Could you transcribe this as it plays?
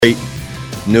great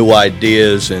new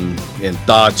ideas and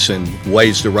thoughts and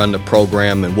ways to run the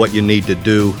program and what you need to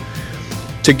do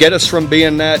to get us from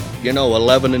being that,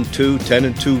 11-2,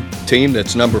 10-2 team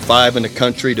that's number 5 in the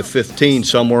country to 15,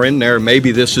 somewhere in there.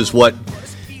 Maybe this is what,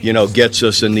 gets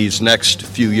us in these next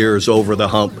few years over the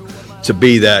hump to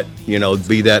be that,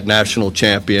 be that national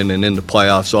champion and in the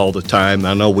playoffs all the time.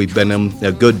 I know we've been in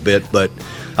a good bit, but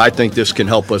I think this can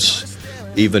help us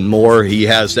even more. He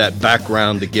has that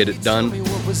background to get it done. Number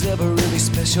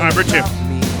 2.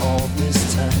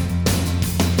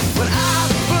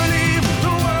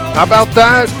 How about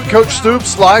that? Coach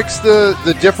Stoops likes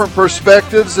the different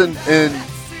perspectives and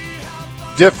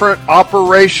different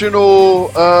operational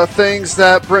things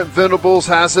that Brent Venables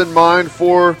has in mind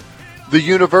for the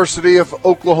University of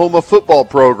Oklahoma football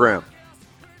program.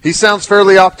 He sounds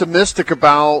fairly optimistic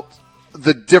about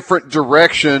the different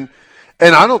direction,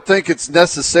 and I don't think it's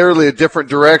necessarily a different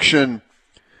direction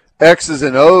X's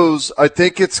and O's. I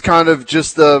think it's kind of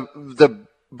just the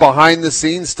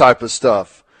behind-the-scenes type of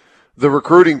stuff, the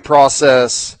recruiting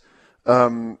process,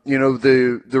 the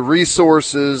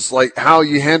resources, like how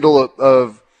you handle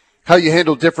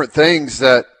different things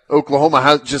that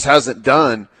Oklahoma just hasn't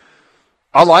done.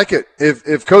 I like it.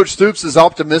 If Coach Stoops is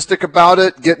optimistic about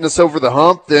it, getting us over the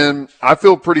hump, then I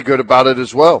feel pretty good about it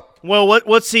as well. Well,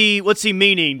 what's he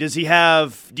meaning? Do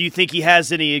you think he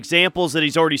has any examples that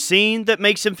he's already seen that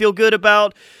makes him feel good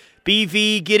about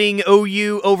BV getting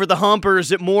OU over the hump, or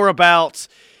is it more about,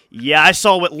 I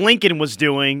saw what Lincoln was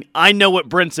doing, I know what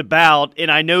Brent's about, and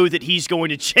I know that he's going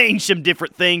to change some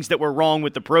different things that were wrong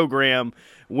with the program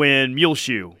when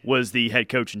Muleshoe was the head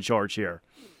coach in charge here?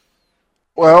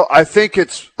 Well, I think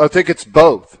it's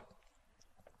both.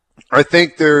 I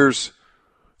think there's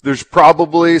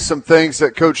probably some things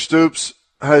that Coach Stoops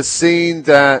has seen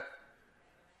that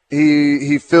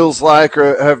he feels like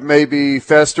have maybe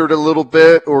festered a little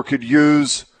bit or could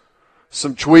use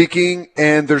some tweaking,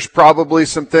 and there's probably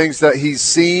some things that he's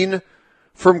seen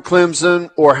from Clemson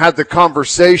or had the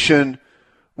conversation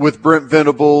with Brent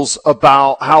Venables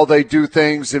about how they do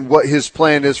things and what his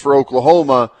plan is for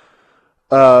Oklahoma.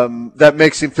 That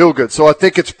makes him feel good. So I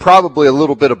think it's probably a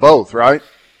little bit of both, right?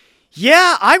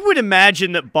 Yeah, I would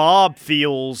imagine that Bob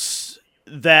feels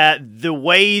that the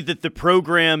way that the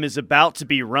program is about to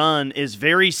be run is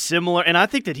very similar, and I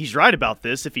think that he's right about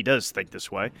this if he does think this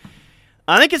way.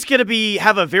 I think it's going to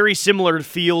have a very similar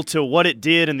feel to what it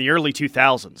did in the early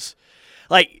 2000s.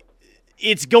 Like,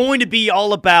 it's going to be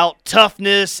all about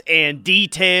toughness and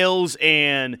details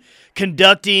and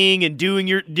conducting and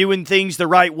doing things the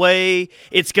right way.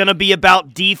 It's going to be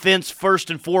about defense first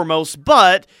and foremost,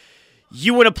 but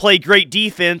you want to play great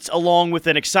defense along with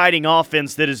an exciting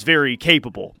offense that is very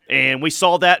capable. And we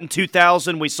saw that in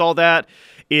 2000. We saw that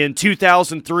in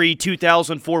 2003,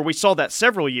 2004. We saw that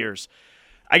several years.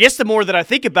 I guess the more that I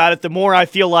think about it, the more I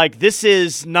feel like this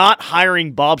is not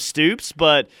hiring Bob Stoops,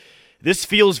 but this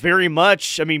feels very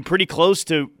much, pretty close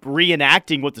to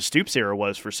reenacting what the Stoops era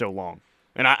was for so long.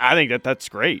 And I think that's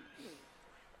great.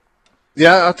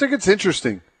 Yeah, I think it's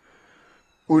interesting.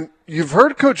 When you've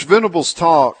heard Coach Venables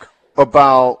talk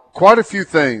about quite a few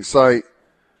things, like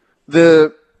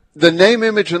the name,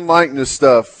 image, and likeness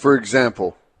stuff, for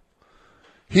example.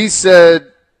 He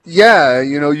said,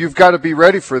 you've got to be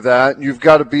ready for that. You've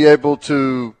got to be able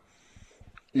to,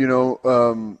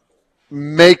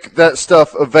 make that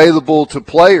stuff available to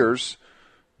players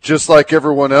just like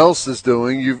everyone else is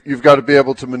doing. You've got to be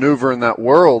able to maneuver in that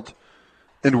world,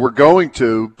 and we're going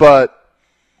to. But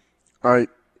all right,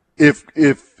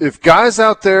 if guys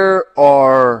out there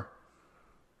are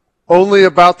only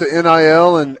about the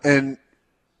NIL and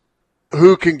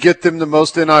who can get them the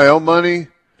most NIL money,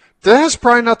 that's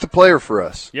probably not the player for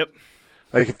us. Yep.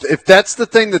 Like if that's the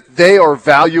thing that they are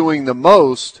valuing the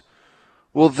most,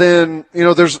 well then,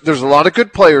 there's a lot of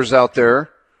good players out there.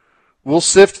 We'll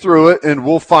sift through it, and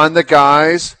we'll find the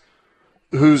guys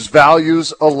whose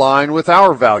values align with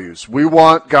our values. We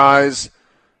want guys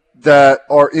that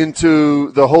are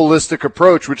into the holistic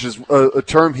approach, which is a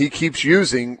term he keeps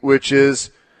using, which is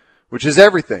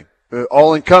everything,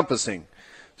 all-encompassing.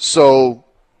 So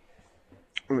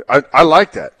I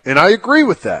like that, and I agree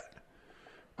with that.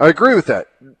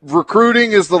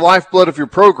 Recruiting is the lifeblood of your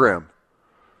program.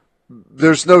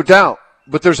 There's no doubt.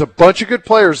 But there's a bunch of good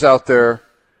players out there,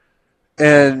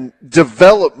 and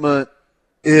development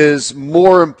is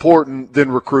more important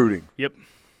than recruiting. Yep.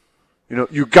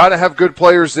 You got to have good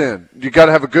players in. You got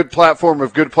to have a good platform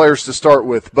of good players to start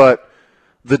with, but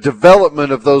the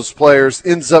development of those players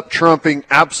ends up trumping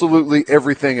absolutely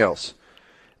everything else.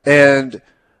 And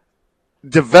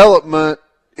development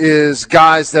is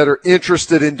guys that are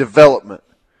interested in development.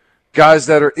 guys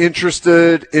that are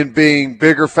interested in being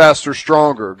bigger, faster,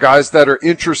 stronger, guys that are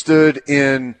interested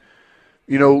in,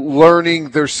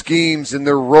 learning their schemes and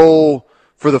their role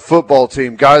for the football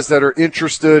team, guys that are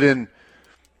interested in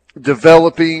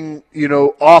developing,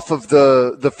 off of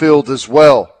the field as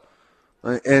well.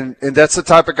 And that's the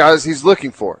type of guys he's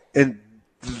looking for. And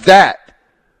that,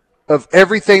 of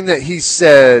everything that he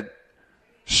said,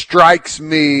 strikes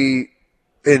me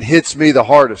and hits me the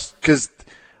hardest. Because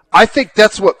I think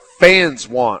that's what fans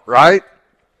want, right?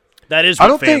 That is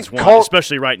what fans want,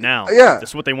 especially right now. Yeah.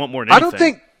 That's what they want more than anything. I don't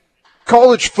think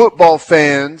college football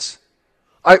fans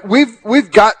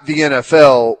we've got the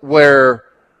NFL where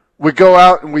we go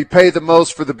out and we pay the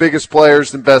most for the biggest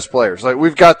players and best players. Like,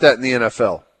 we've got that in the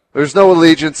NFL. There's no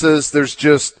allegiances. There's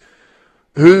just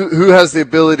who has the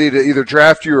ability to either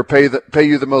draft you or pay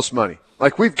you the most money.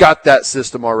 Like, we've got that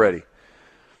system already.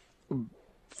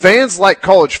 Fans like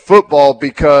college football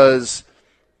because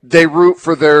they root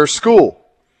for their school.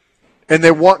 And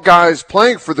they want guys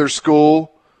playing for their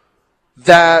school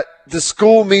that the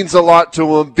school means a lot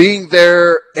to them. Being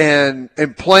there and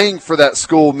playing for that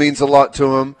school means a lot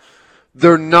to them.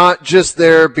 They're not just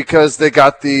there because they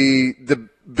got the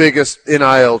biggest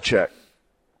NIL check.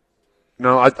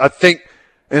 I think,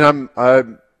 and I'm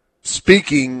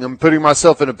putting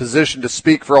myself in a position to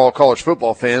speak for all college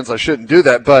football fans. I shouldn't do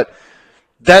that, but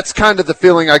that's kind of the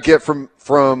feeling I get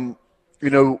from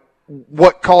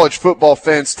what college football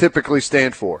fans typically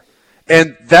stand for.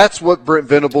 And that's what Brent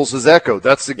Venables has echoed.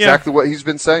 That's exactly what he's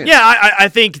been saying. Yeah, I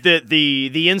think that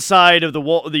the inside of the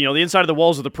wall, the inside of the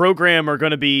walls of the program are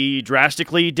going to be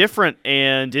drastically different,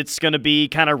 and it's going to be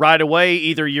kind of right away.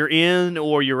 Either you're in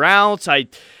or you're out. I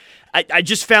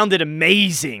just found it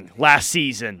amazing last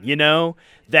season,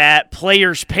 that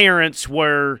players' parents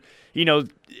were,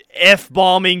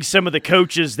 F-bombing some of the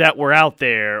coaches that were out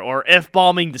there, or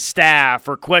F-bombing the staff,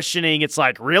 or questioning. It's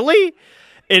like, really?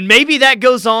 And maybe that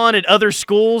goes on at other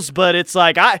schools, but it's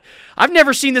like I've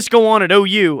never seen this go on at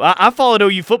OU. I followed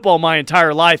OU football my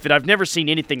entire life, and I've never seen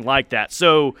anything like that.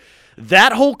 So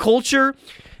that whole culture,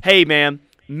 hey, man,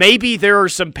 maybe there are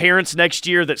some parents next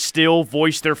year that still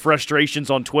voice their frustrations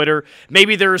on Twitter.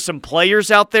 Maybe there are some players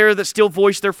out there that still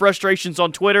voice their frustrations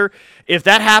on Twitter. If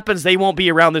that happens, they won't be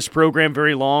around this program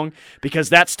very long because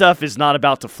that stuff is not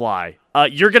about to fly.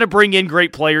 You're going to bring in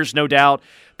great players, no doubt.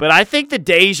 But I think the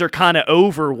days are kind of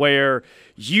over where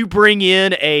you bring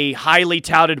in a highly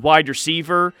touted wide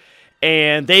receiver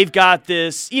and they've got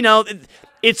this,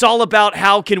 it's all about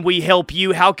how can we help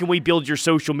you? How can we build your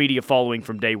social media following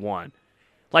from day one?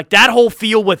 Like, that whole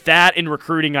feel with that in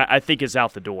recruiting, I think, is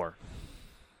out the door.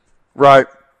 Right.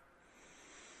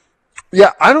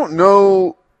 Yeah, I don't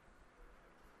know.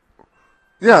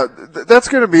 Yeah, that's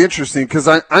going to be interesting because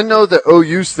I know that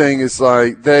OU's thing is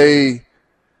like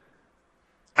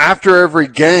after every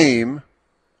game,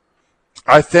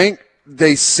 I think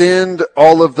they send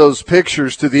all of those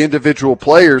pictures to the individual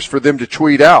players for them to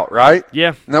tweet out, right? Yeah.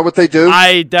 Isn't that what they do?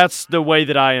 That's the way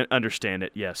that I understand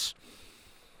it, yes.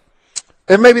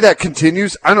 And maybe that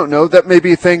continues. I don't know. That may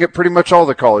be a thing at pretty much all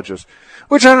the colleges,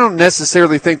 which I don't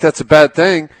necessarily think that's a bad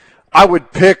thing. I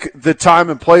would pick the time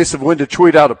and place of when to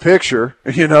tweet out a picture,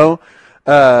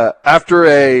 after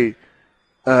a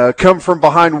come from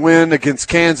behind win against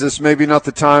Kansas, maybe not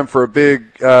the time for a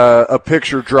big a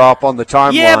picture drop on the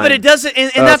timeline. Yeah, but it doesn't,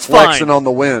 and that's flexing fine. on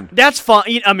the win. That's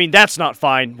fine. I mean, that's not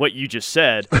fine, what you just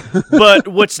said. But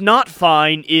what's not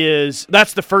fine is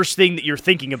that's the first thing that you're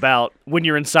thinking about when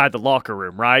you're inside the locker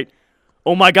room, right?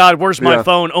 Oh, my God, where's my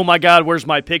phone? Oh, my God, where's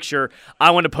my picture?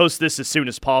 I want to post this as soon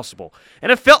as possible.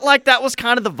 And it felt like that was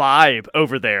kind of the vibe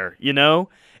over there,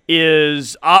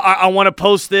 is I want to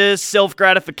post this,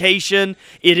 self-gratification.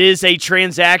 It is a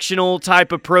transactional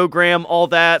type of program, all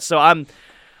that. So I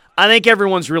think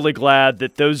everyone's really glad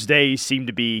that those days seem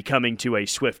to be coming to a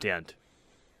swift end.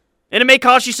 And it may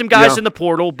cost you some guys in the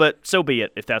portal, but so be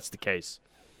it if that's the case.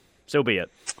 So be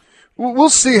it. We'll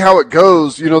see how it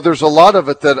goes. There's a lot of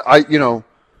it that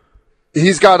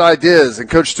he's got ideas, and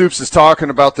Coach Stoops is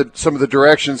talking about some of the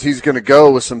directions he's going to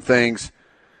go with some things.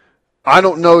 I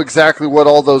don't know exactly what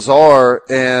all those are,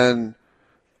 and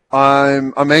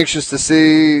I'm anxious to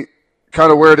see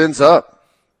kind of where it ends up.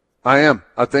 I am.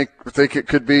 I think it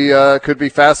could be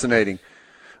fascinating.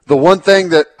 The one thing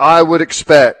that I would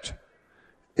expect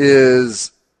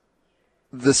is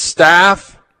the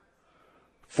staff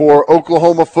for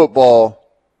Oklahoma football,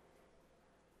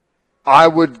 I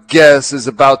would guess, is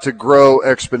about to grow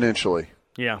exponentially.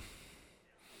 Yeah.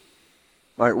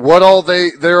 Like what all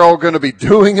they're all going to be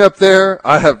doing up there,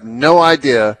 I have no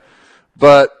idea.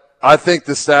 But I think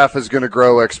the staff is going to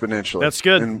grow exponentially. That's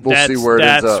good. And we'll see where it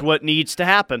ends up. That's what needs to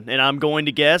happen. And I'm going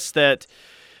to guess that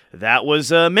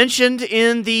was mentioned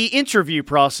in the interview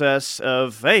process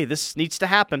of, hey, this needs to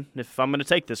happen if I'm going to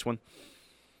take this one.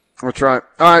 That's right.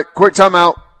 All right, quick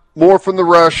timeout. More from the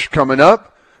Rush coming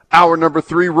up. Hour number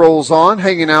 3 rolls on,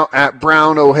 hanging out at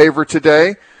Brown O'Haver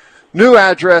today. New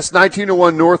address,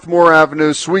 1901 Northmore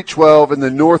Avenue, Suite 12 in the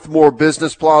Northmore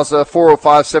Business Plaza,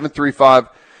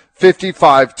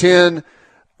 405-735-5510.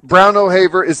 Brown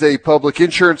O'Haver is a public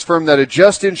insurance firm that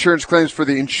adjusts insurance claims for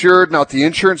the insured, not the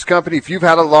insurance company. If you've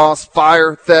had a loss,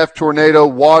 fire, theft, tornado,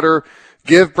 water,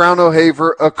 give Brown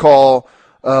O'Haver a call.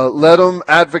 Let them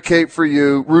advocate for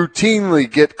you.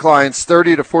 Routinely get clients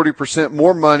 30 to 40%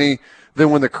 more money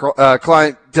than when the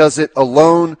client does it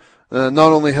alone. Not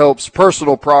only helps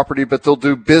personal property, but they'll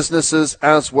do businesses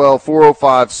as well.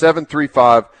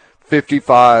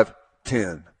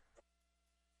 405-735-5510.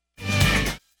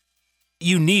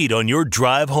 You need on your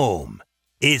drive home.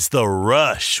 It's The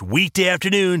Rush, weekday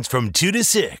afternoons from 2 to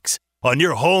 6 on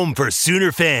your home for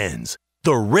Sooner fans,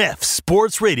 the Ref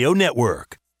Sports Radio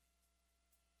Network.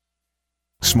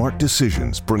 Smart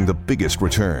decisions bring the biggest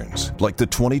returns, like the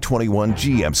 2021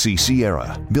 GMC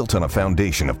Sierra, built on a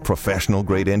foundation of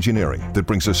professional-grade engineering that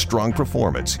brings a strong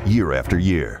performance year after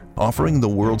year. Offering the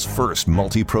world's first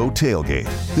multi-pro tailgate,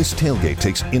 this tailgate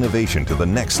takes innovation to the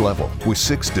next level with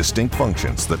 6 distinct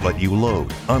functions that let you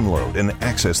load, unload, and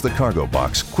access the cargo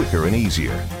box quicker and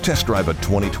easier. Test drive a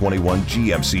 2021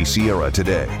 GMC Sierra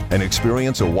today and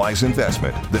experience a wise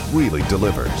investment that really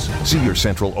delivers. See your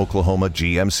Central Oklahoma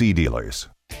GMC dealers.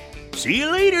 See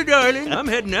you later, darling. I'm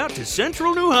heading out to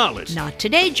Central New Holland. Not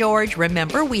today, George.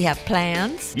 Remember, we have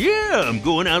plans. Yeah, I'm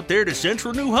going out there to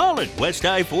Central New Holland, West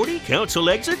I-40, Council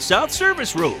Exit, South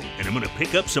Service Road. And I'm going to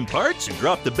pick up some parts and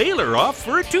drop the baler off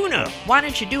for a tune-up. Why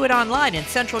don't you do it online at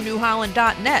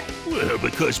centralnewholland.net? Well,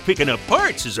 because picking up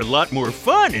parts is a lot more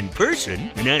fun in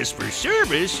person. And as for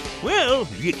service, well,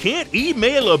 you can't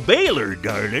email a baler,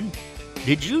 darling.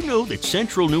 Did you know that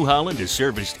Central New Holland has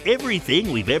serviced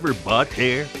everything we've ever bought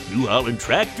there? New Holland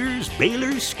tractors,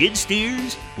 balers, skid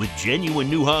steers, with genuine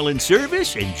New Holland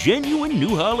service and genuine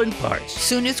New Holland parts.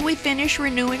 Soon as we finish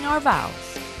renewing our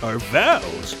vows. Our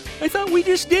vows? I thought we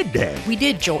just did that. We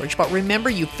did, George, but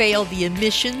remember you failed the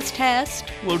emissions test?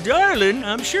 Well, darling,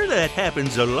 I'm sure that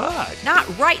happens a lot.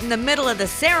 Not right in the middle of the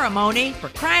ceremony. For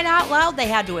crying out loud, they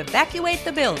had to evacuate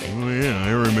the building. Oh, yeah,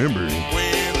 I remember.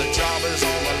 When the job is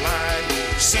on the line,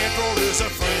 Central is a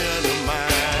friend of mine.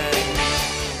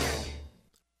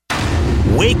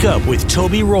 Wake up with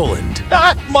Toby Rowland.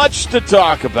 Not much to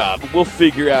talk about. We'll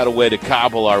figure out a way to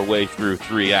cobble our way through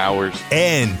 3 hours.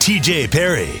 And TJ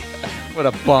Perry. What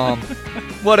a bomb.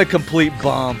 What a complete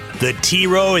bomb. The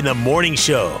T-Row in the Morning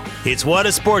Show. It's what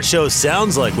a sports show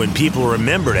sounds like when people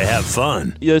remember to have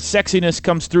fun. The sexiness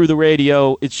comes through the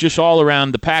radio. It's just all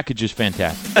around. The package is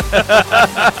fantastic.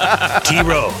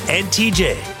 T-Row and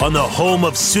TJ on the home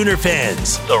of Sooner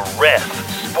fans, the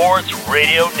Ref Sports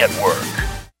Radio Network.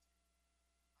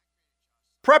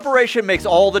 Preparation makes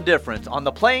all the difference on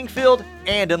the playing field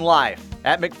and in life.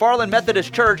 At McFarland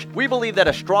Methodist Church, we believe that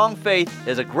a strong faith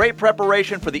is a great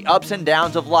preparation for the ups and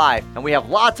downs of life, and we have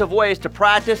lots of ways to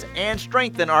practice and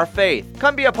strengthen our faith.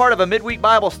 Come be a part of a midweek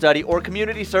Bible study or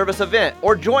community service event,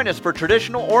 or join us for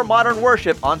traditional or modern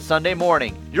worship on Sunday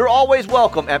morning. You're always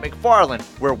welcome at McFarland,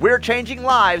 where we're changing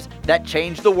lives that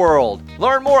change the world.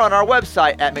 Learn more on our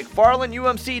website at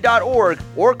mcfarlandumc.org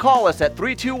or call us at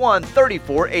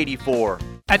 321-3484.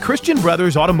 At Christian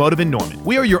Brothers Automotive in Norman,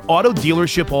 we are your auto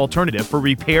dealership alternative for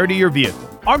repair to your vehicle.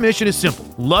 Our mission is simple.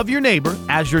 Love your neighbor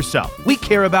as yourself. We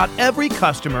care about every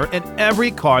customer and every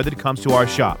car that comes to our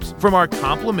shops. From our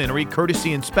complimentary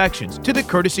courtesy inspections to the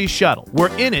courtesy shuttle,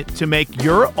 we're in it to make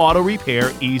your auto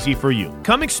repair easy for you.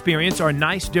 Come experience our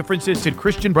nice differences at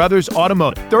Christian Brothers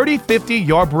Automotive, 3050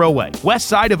 Yarborough Way, west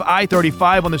side of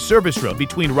I-35 on the service road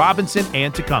between Robinson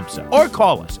and Tecumseh. Or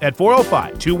call us at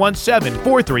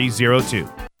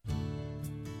 405-217-4302.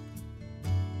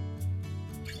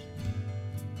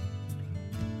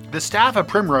 The staff of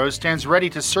Primrose stands ready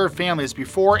to serve families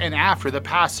before and after the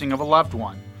passing of a loved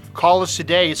one. Call us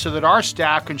today so that our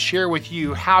staff can share with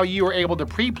you how you are able to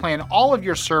pre-plan all of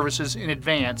your services in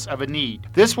advance of a need.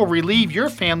 This will relieve your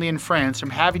family and friends from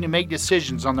having to make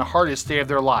decisions on the hardest day of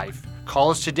their life.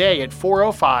 Call us today at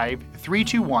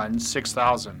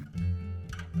 405-321-6000.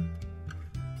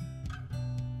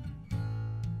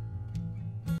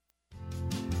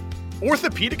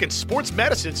 Orthopedic and Sports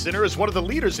Medicine Center is one of the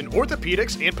leaders in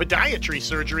orthopedics and podiatry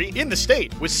surgery in the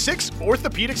state. With 6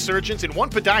 orthopedic surgeons and 1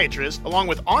 podiatrist, along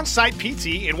with on-site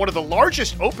PT and one of the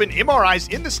largest open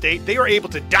MRIs in the state, they are able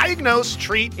to diagnose,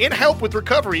 treat, and help with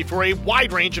recovery for a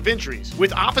wide range of injuries.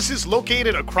 With offices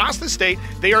located across the state,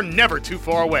 they are never too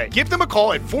far away. Give them a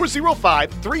call at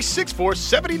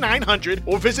 405-364-7900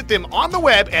 or visit them on the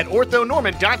web at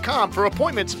orthonorman.com for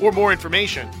appointments or more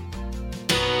information.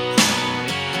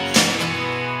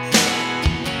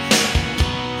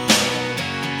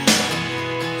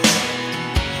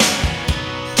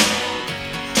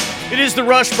 It is The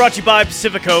Rush, brought to you by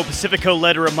Pacifico. Pacifico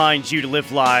Letter reminds you to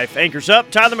live life. Anchors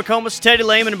up, Tyler McComas, Teddy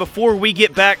Lehman, and before we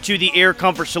get back to the Air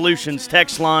Comfort Solutions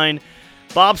text line,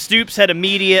 Bob Stoops had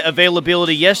immediate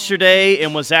availability yesterday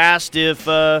and was asked if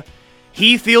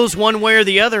he feels one way or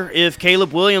the other if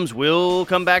Caleb Williams will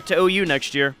come back to OU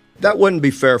next year. That wouldn't be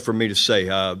fair for me to say.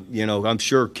 I'm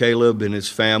sure Caleb and his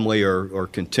family are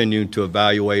continuing to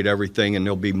evaluate everything, and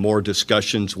there'll be more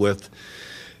discussions with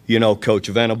Coach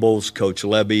Venables, Coach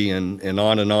Levy, and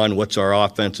on, what's our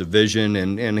offensive vision,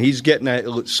 and he's getting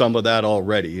at some of that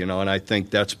already, and I think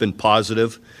that's been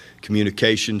positive.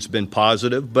 Communication's been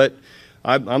positive, but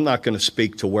I'm not going to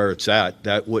speak to where it's at.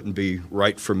 That wouldn't be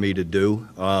right for me to do.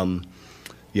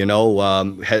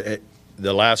 The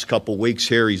last couple weeks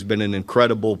here, he's been an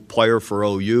incredible player for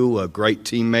OU, a great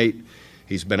teammate.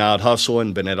 He's been out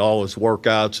hustling, been at all his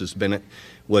workouts,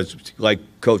 was like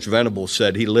Coach Venables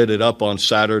said, he lit it up on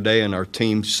Saturday in our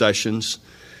team sessions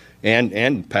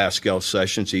and Pascal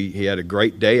sessions. He had a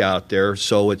great day out there.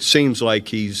 So it seems like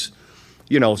he's,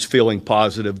 is feeling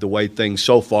positive the way things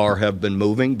so far have been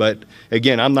moving. But,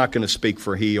 again, I'm not going to speak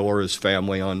for he or his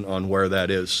family on where that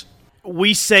is.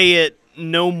 We say it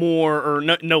no more, or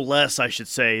no less, I should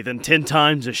say, than 10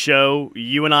 times a show.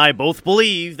 You and I both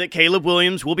believe that Caleb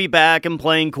Williams will be back and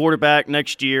playing quarterback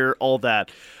next year, all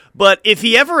that. But if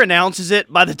he ever announces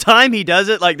it, by the time he does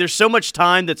it, there's so much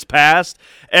time that's passed,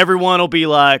 everyone will be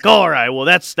like, all right, well,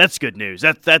 that's good news.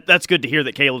 That's good to hear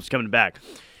that Caleb's coming back.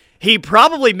 He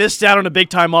probably missed out on a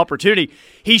big-time opportunity.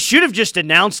 He should have just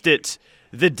announced it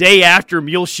the day after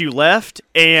Muleshoe left,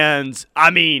 and,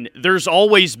 there's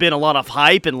always been a lot of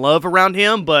hype and love around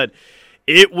him, but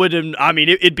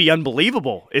it'd be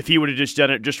unbelievable if he would have just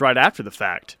done it just right after the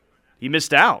fact. He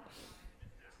missed out.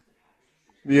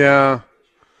 Yeah.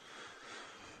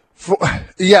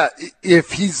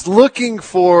 If he's looking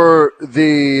for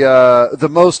the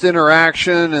most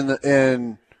interaction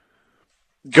and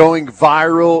going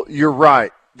viral, you're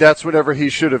right. That's whenever he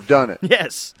should have done it.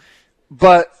 Yes.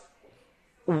 But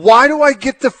why do I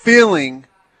get the feeling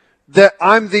that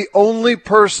I'm the only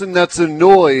person that's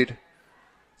annoyed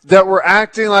that we're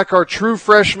acting like our true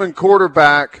freshman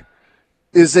quarterback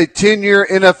is a 10-year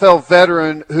NFL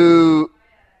veteran who –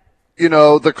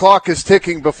 the clock is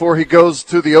ticking before he goes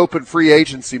to the open free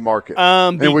agency market,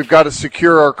 and we've got to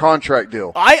secure our contract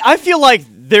deal. I feel like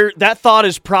that thought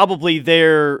is probably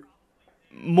there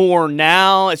more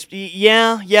now.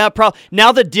 Probably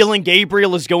now that Dylan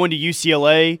Gabriel is going to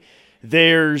UCLA,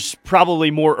 there's probably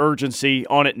more urgency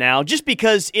on it now, just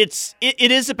because it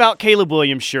is about Caleb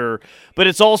Williams, sure, but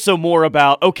it's also more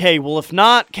about, okay, well, if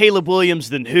not Caleb Williams,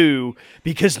 then who?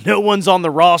 Because no one's on the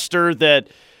roster that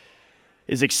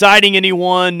is exciting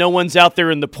anyone. No one's out there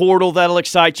in the portal that'll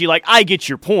excite you. I get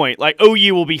your point.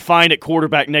 OU will be fine at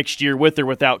quarterback next year with or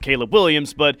without Caleb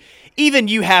Williams, but even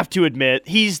you have to admit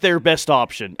he's their best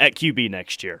option at QB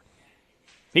next year.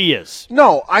 He is.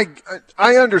 No, I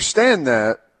understand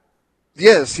that.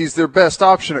 Yes, he's their best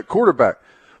option at quarterback.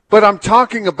 But I'm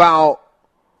talking about,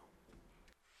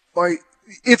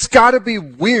 it's got to be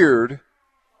weird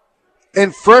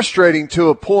and frustrating to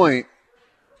a point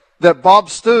that Bob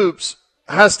Stoops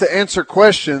has to answer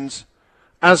questions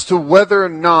as to whether or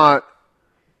not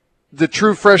the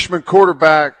true freshman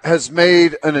quarterback has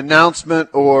made an announcement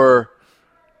or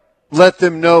let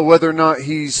them know whether or not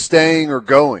he's staying or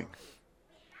going.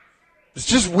 It's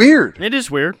just weird. It is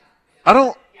weird.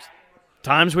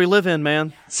 Times we live in,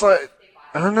 man. It's I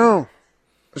don't know.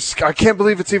 I can't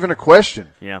believe it's even a question.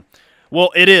 Yeah.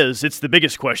 Well, it is. It's the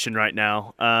biggest question right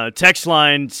now. Text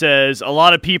line says, a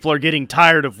lot of people are getting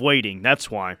tired of waiting. That's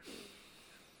why.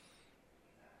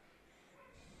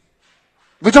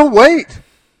 But don't wait.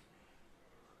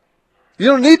 You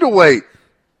don't need to wait.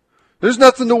 There's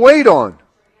nothing to wait on.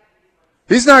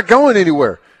 He's not going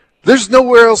anywhere. There's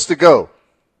nowhere else to go.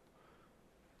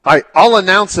 I'll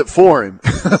announce it for him.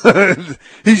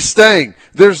 He's staying.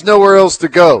 There's nowhere else to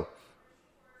go.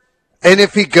 And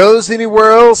if he goes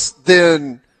anywhere else,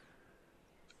 then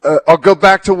I'll go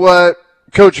back to what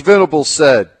Coach Venables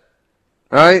said.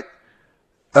 Right?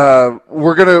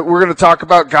 we're gonna talk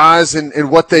about guys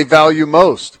and what they value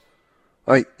most.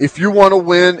 Like, if you want to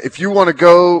win, if you want to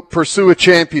go pursue a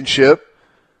championship,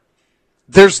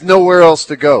 there's nowhere else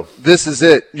to go. This is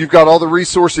it. You've got all the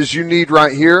resources you need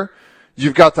right here.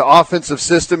 You've got the offensive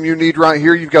system you need right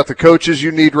here. You've got the coaches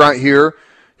you need right here.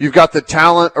 You've got the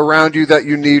talent around you that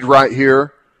you need right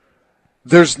here.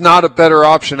 There's not a better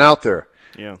option out there.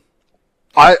 Yeah.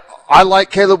 I like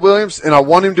Caleb Williams, and I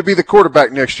want him to be the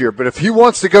quarterback next year. But if he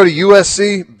wants to go to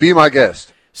USC, be my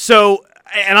guest. So,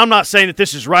 and I'm not saying that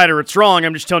this is right or it's wrong.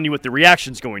 I'm just telling you what the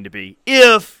reaction's going to be.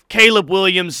 If Caleb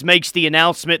Williams makes the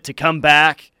announcement to come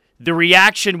back, the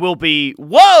reaction will be,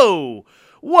 whoa!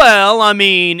 Well, I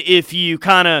mean, if you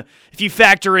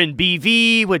factor in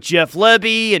BV with Jeff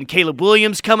Lebby and Caleb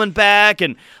Williams coming back,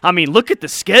 and, I mean, look at the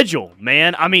schedule,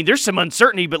 man. I mean, there's some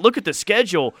uncertainty, but look at the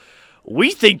schedule.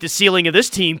 We think the ceiling of this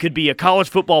team could be a college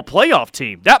football playoff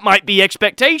team. That might be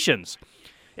expectations.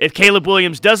 If Caleb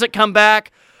Williams doesn't come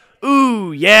back,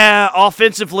 ooh, yeah,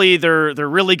 offensively they're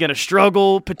really going to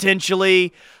struggle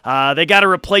potentially. They got to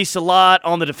replace a lot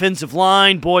on the defensive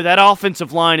line. Boy, that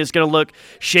offensive line is going to look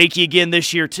shaky again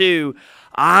this year too.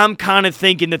 I'm kind of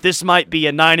thinking that this might be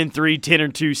a 9-3,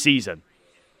 10-2 season.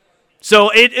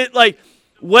 So it like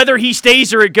whether he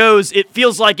stays or it goes, it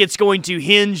feels like it's going to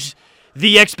hinge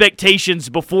the expectations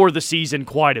before the season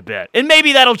quite a bit. And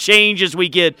maybe that'll change as we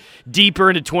get deeper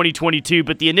into 2022,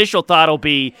 but the initial thought will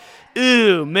be,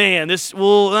 ooh, man, I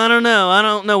don't know. I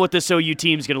don't know what this OU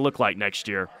team's going to look like next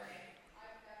year.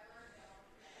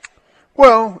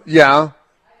 Well, yeah.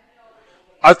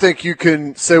 I think you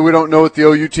can say we don't know what the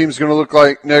OU team's going to look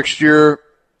like next year,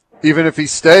 even if he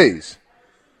stays.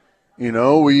 You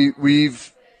know,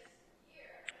 we've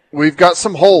got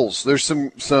some holes. There's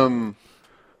some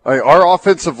our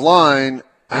offensive line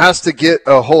has to get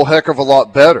a whole heck of a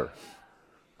lot better.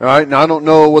 All right, now I don't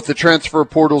know what the transfer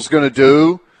portal is going to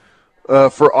do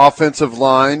for offensive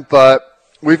line, but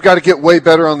we've got to get way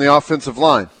better on the offensive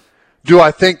line. Do I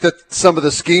think that some of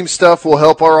the scheme stuff will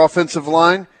help our offensive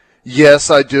line? Yes,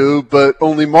 I do, but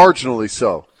only marginally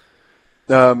so.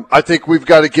 I think we've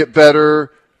got to get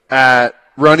better at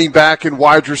running back and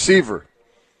wide receiver.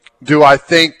 Do I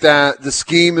think that the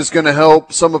scheme is going to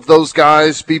help some of those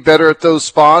guys be better at those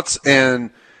spots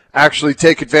and actually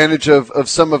take advantage of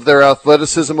some of their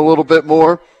athleticism a little bit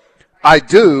more? I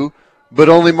do, but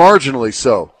only marginally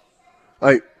so.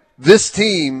 Like, this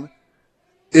team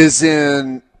is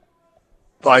in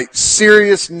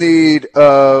serious need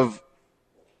of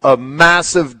a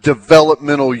massive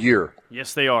developmental year.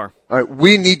 Yes, they are. All right,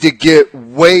 we need to get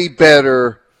way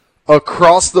better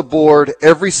across the board,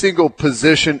 every single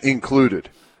position included.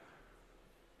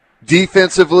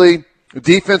 Defensively,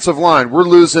 defensive line, we're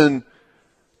losing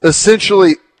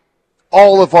essentially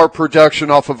all of our production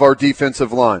off of our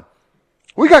defensive line.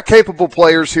 We got capable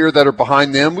players here that are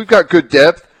behind them. We've got good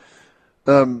depth.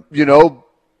 I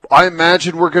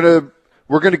imagine we're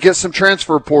gonna get some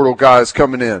transfer portal guys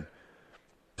coming in.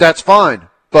 That's fine,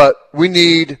 but we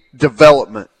need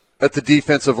development at the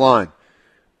defensive line.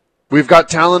 We've got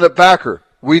talent at backer.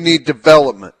 We need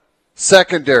development.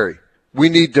 Secondary, we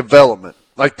need development.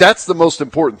 Like, that's the most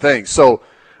important thing. So,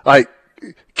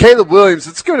 Caleb Williams,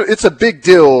 it's a big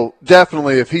deal,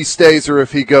 definitely, if he stays or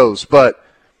if he goes. But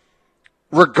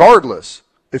regardless,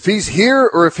 if he's here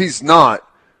or if he's not,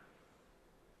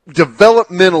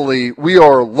 developmentally, we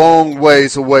are a long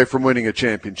ways away from winning a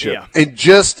championship. Yeah. And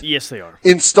just yes, they are.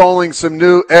 Installing some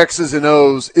new X's and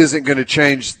O's isn't going to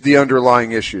change the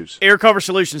underlying issues. Air Cover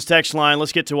Solutions text line,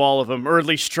 let's get to all of them, or at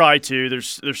least try to.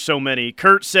 There's so many.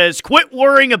 Kurt says, quit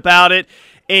worrying about it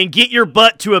and get your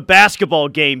butt to a basketball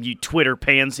game, you Twitter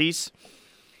pansies.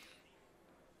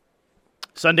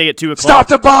 Sunday at 2 o'clock. Stop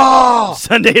the ball!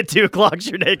 Sunday at 2 o'clock is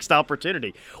your next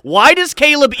opportunity. Why does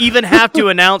Caleb even have to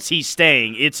announce he's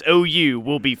staying? It's OU.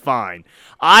 We'll be fine.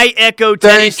 I echo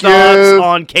Teddy's thoughts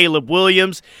on Caleb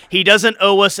Williams. He doesn't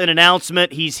owe us an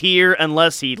announcement. He's here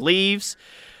unless he leaves.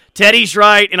 Teddy's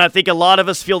right, and I think a lot of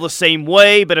us feel the same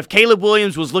way, but if Caleb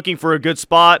Williams was looking for a good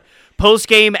spot,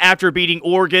 post-game after beating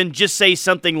Oregon, just say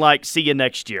something like, see you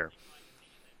next year.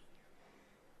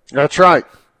 That's right.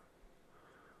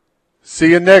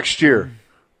 See you next year.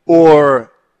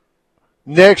 Or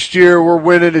next year we're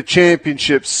winning a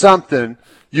championship, something.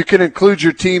 You can include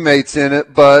your teammates in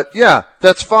it, but, yeah,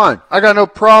 that's fine. I got no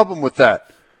problem with that.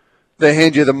 They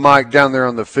hand you the mic down there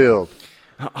on the field.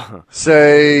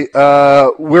 Say,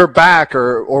 we're back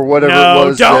or whatever it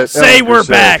was. No, don't say we're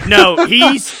back. No,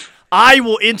 I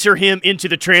will enter him into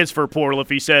the transfer portal if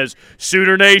he says,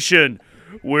 Sooner Nation,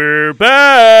 we're back.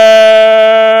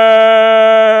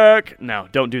 back. No,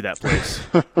 don't do that, please.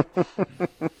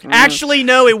 Actually,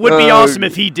 no, it would be awesome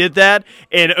if he did that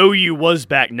and OU was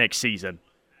back next season.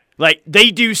 Like,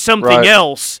 they do something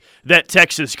else that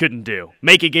Texas couldn't do.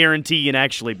 Make a guarantee and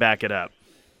actually back it up.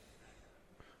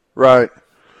 Right.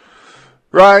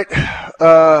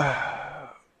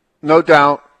 No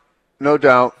doubt.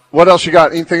 What else you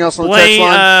got? Anything else on the text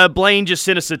line? Blaine just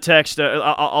sent us a text.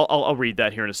 I'll read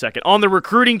that here in a second. On the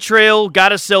recruiting trail, got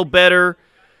to sell better.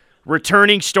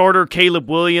 Returning starter Caleb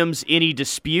Williams, any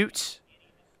disputes?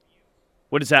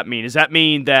 What does that mean? Does that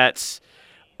mean that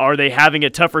are they having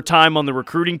a tougher time on the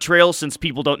recruiting trail since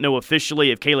people don't know officially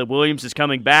if Caleb Williams is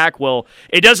coming back? Well,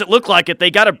 it doesn't look like it.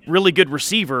 They got a really good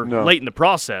receiver late in the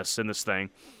process in this thing.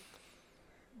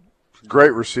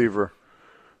 Great receiver.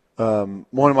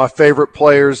 One of my favorite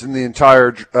players in the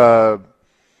entire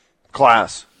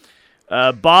class.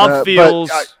 Bob feels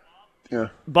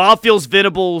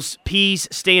Venables' P's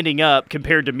standing up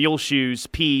compared to Muleshoe's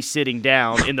P sitting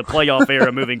down in the playoff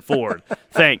era moving forward.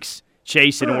 Thanks,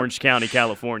 Chase in Orange County,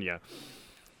 California.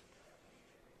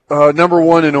 Number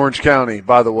 1 in Orange County,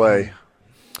 by the way.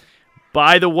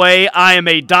 By the way, I am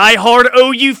a diehard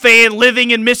OU fan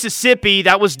living in Mississippi.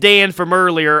 That was Dan from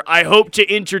earlier. I hope to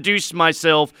introduce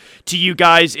myself to you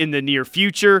guys in the near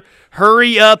future.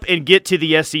 Hurry up and get to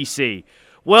the SEC.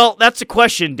 Well, that's a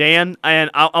question, Dan, and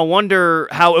I wonder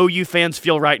how OU fans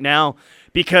feel right now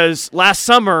because last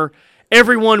summer,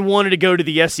 everyone wanted to go to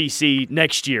the SEC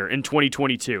next year in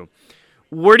 2022.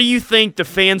 Where do you think the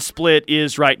fan split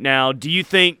is right now? Do you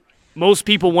think most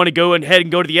people want to go ahead and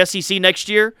go to the SEC next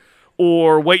year?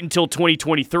 Or wait until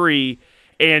 2023,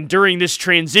 and during this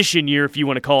transition year, if you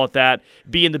want to call it that,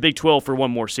 be in the Big 12 for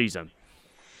one more season?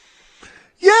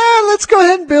 Yeah, let's go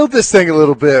ahead and build this thing a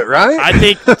little bit, right? I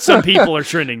think some people are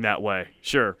trending that way.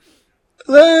 Sure.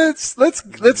 Let's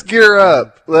gear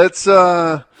up. Let's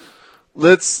have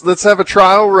a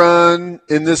trial run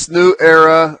in this new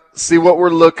era. See what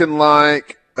we're looking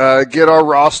like. Get our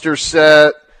roster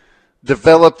set.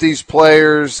 Develop these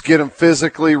players. Get them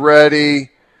physically ready.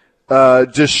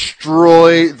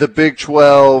 Destroy the Big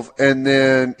 12, and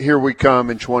then here we come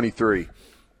in 23.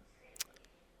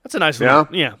 That's a nice little,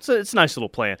 it's a nice little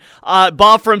plan.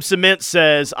 Bob from Cement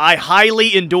says, I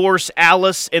highly endorse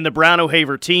Alice and the Brown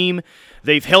O'Haver team.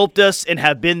 They've helped us and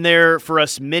have been there for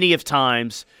us many of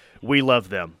times. We love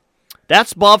them.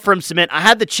 That's Bob from Cement. I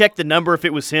had to check the number if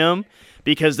it was him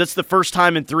because that's the first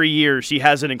time in 3 years he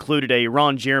hasn't included a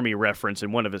Ron Jeremy reference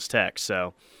in one of his texts,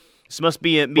 so... This must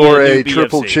be a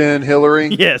triple chin Hillary.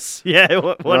 Yes, yeah,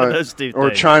 one of those two. Or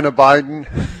things. China Biden.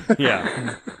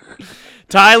 Yeah.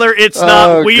 Tyler, it's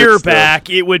not we're back.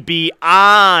 It would be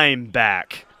I'm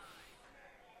back.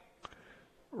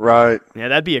 Right. Yeah,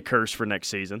 that'd be a curse for next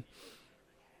season.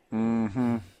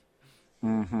 Very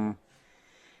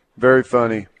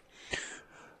funny.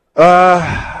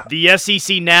 The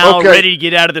SEC now ready to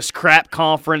get out of this crap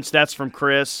conference. That's from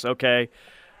Chris. Okay.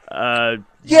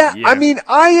 Yeah, I mean,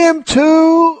 I am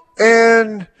too,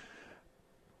 and,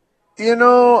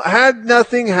 had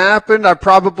nothing happened, I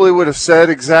probably would have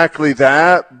said exactly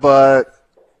that, but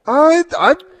I'm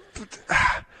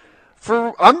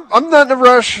not in a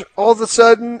rush all of a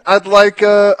sudden. I'd like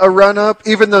a run-up,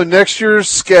 even though next year's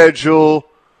schedule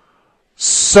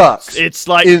sucks. It's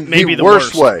like maybe the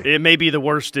worst way. It may be the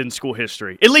worst in school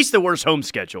history. At least the worst home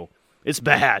schedule. It's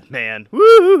bad, man.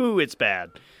 Woo, it's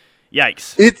bad.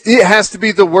 Yikes. It has to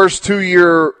be the worst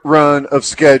 2-year run of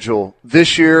schedule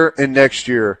this year and next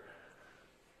year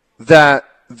that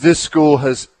this school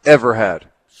has ever had.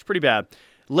 It's pretty bad.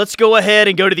 Let's go ahead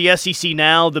and go to the SEC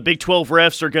now. The Big 12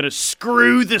 refs are going to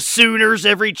screw the Sooners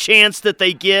every chance that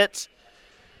they get.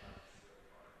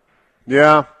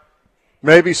 Yeah,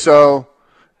 maybe so.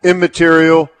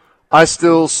 Immaterial. I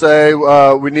still say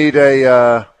we need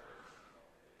a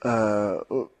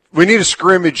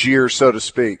scrimmage year, so to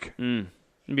speak. It'd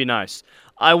be nice.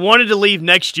 I wanted to leave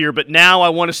next year, but now I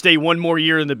want to stay one more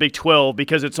year in the Big 12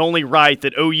 because it's only right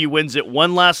that OU wins it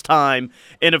one last time,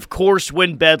 and of course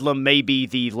win Bedlam may be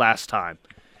the last time.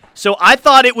 So I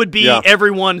thought it would be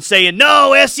everyone saying,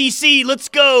 no, SEC, let's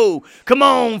go. Come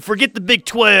on, forget the Big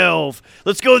 12.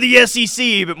 Let's go to the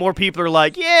SEC. But more people are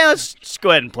like, yeah, let's just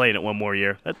go ahead and play in it one more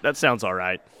year. That sounds all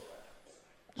right.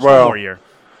 One more year.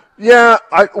 Yeah,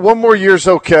 one more year's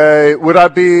okay. Would I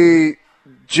be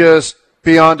just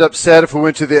beyond upset if we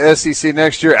went to the SEC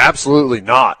next year? Absolutely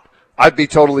not. I'd be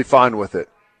totally fine with it.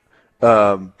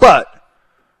 But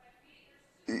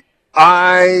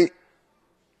I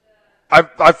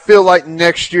feel like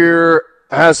next year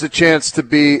has a chance to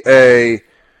be an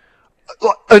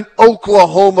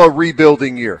Oklahoma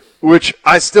rebuilding year, which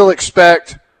I still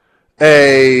expect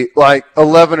a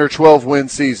 11 or 12 win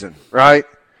season, right?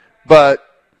 But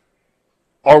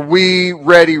are we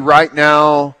ready right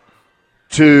now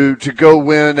to go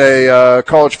win a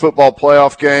college football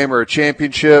playoff game or a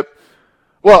championship?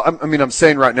 Well, I'm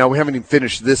saying right now we haven't even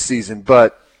finished this season,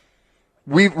 but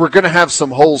we're going to have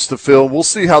some holes to fill. We'll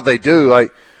see how they do.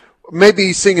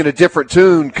 Maybe singing a different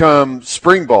tune come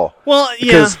spring ball. Well,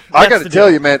 yeah. Because I got to tell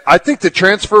you, man, I think the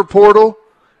transfer portal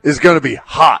is going to be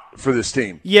hot for this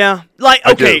team. Yeah.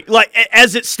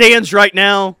 As it stands right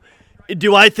now,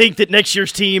 do I think that next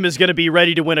year's team is going to be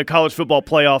ready to win a college football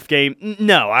playoff game?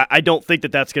 No, I don't think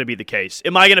that that's going to be the case.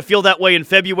 Am I going to feel that way in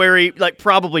February?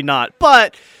 Probably not.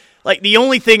 But, the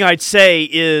only thing I'd say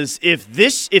is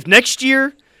if next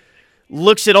year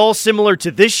looks at all similar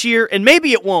to this year, and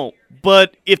maybe it won't,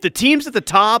 but if the teams at the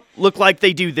top look like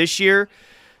they do this year,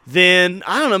 then,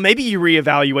 I don't know, maybe you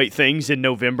reevaluate things in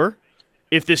November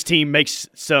if this team makes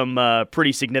some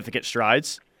pretty significant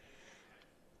strides.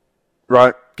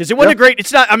 Right. Because it wasn't a great –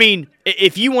 it's not –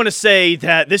 if you want to say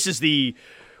that this is the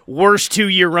worst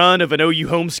 2-year run of an OU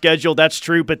home schedule, that's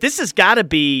true, but this has got to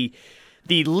be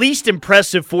the least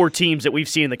impressive 4 teams that we've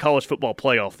seen in the college football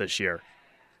playoff this year.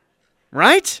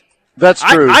 Right? That's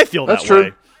true. I feel that's that true.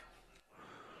 way.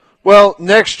 Well,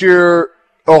 next year,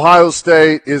 Ohio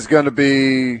State is going to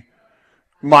be,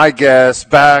 my guess,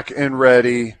 back and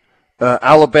ready.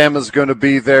 Alabama's going to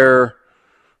be there.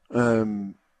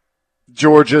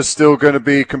 Georgia's still going to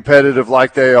be competitive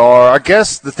like they are. I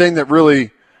guess the thing that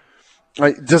really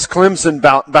does Clemson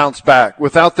bounce back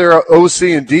without their OC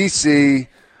and DC?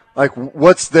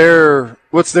 What's their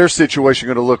situation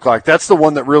going to look like? That's the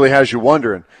one that really has you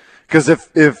wondering. Because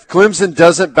if Clemson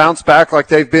doesn't bounce back like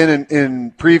they've been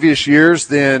in previous years,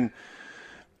 then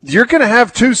you're going to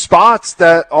have 2 spots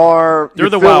that they're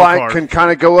the wild card. Can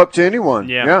kind of go up to anyone.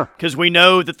 Yeah. Because we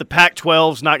know that the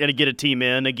Pac-12's not going to get a team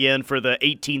in again for the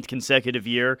 18th consecutive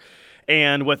year.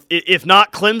 And if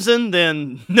not Clemson,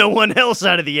 then no one else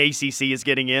out of the ACC is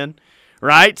getting in,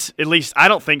 right? At least I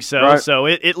don't think so. Right. So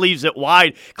it leaves it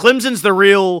wide.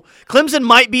 Clemson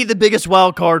might be the biggest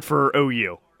wild card for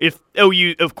OU. If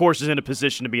OU, of course, is in a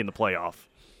position to be in the playoff.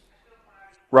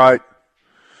 Right.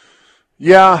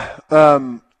 Yeah.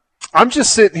 I'm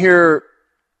just sitting here.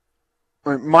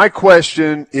 My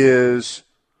question is,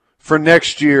 for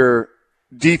next year,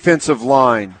 defensive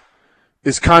line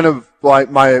is kind of like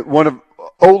one of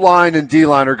O-line and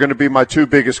D-line are going to be my 2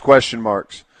 biggest question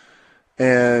marks.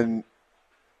 And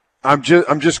I'm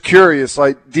just curious,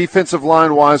 defensive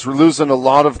line-wise, we're losing a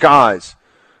lot of guys.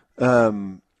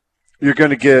 You're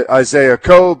going to get Isaiah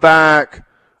Coe back,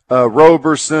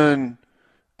 Roberson,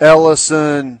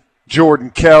 Ellison,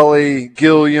 Jordan Kelly,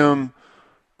 Gilliam,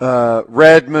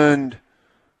 Redmond.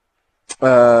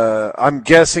 I'm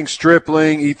guessing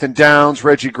Stripling, Ethan Downs,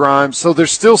 Reggie Grimes. So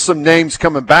there's still some names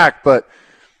coming back, but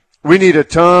we need a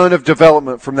ton of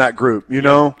development from that group,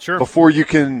 Sure. before you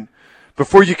can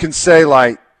say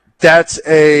that's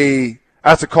a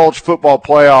college football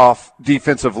playoff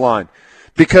defensive line.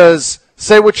 Because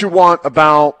say what you want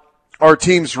about our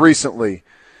teams recently,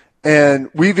 and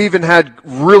we've even had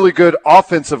really good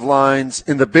offensive lines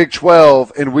in the Big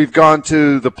 12, and we've gone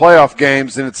to the playoff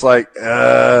games, and it's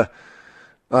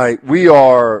we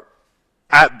are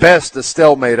at best a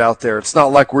stalemate out there. It's not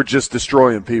like we're just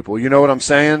destroying people. You know what I'm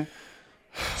saying?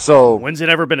 So when's it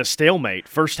ever been a stalemate?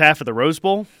 First half of the Rose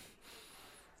Bowl?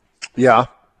 Yeah.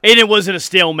 And it wasn't a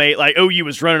stalemate OU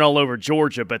was running all over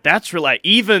Georgia, but that's for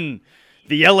even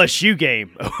the LSU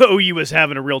game, OU was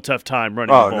having a real tough time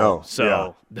running the ball. No.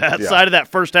 So side of that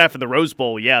first half of the Rose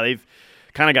Bowl, they've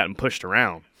kind of gotten pushed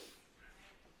around.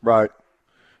 Right.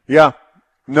 Yeah.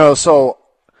 No, so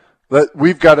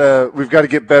we've got to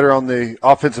get better on the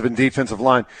offensive and defensive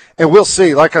line. And we'll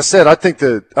see. Like I said, I think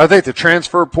the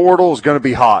transfer portal is going to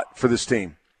be hot for this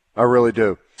team. I really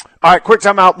do. All right, quick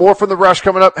timeout. More from The Rush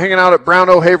coming up. Hanging out at Brown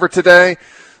O'Haver today.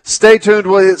 Stay tuned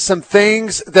with some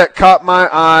things that caught my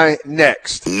eye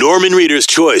next. Norman Reeder's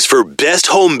choice for best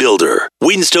home builder,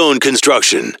 Windstone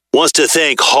Construction, wants to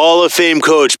thank Hall of Fame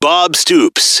coach Bob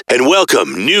Stoops and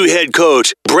welcome new head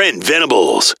coach Brent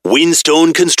Venables.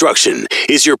 Windstone Construction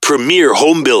is your premier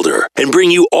home builder and bring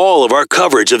you all of our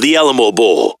coverage of the Alamo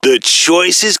Bowl. The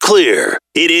choice is clear.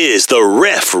 It is the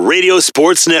Ref Radio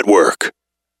Sports Network.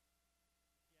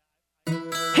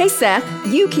 Hey, Seth,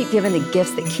 you keep giving the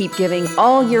gifts that keep giving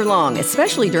all year long,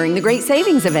 especially during the Great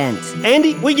Savings Event.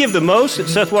 Andy, we give the most at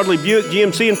Seth Wadley Buick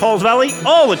GMC in Pauls Valley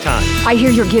all the time. I hear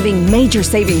you're giving major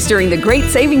savings during the Great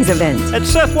Savings Event. At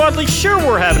Seth Wadley, sure,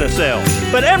 we're having a sale.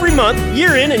 But every month,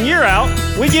 year in and year out,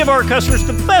 we give our customers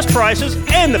the best prices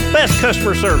and the best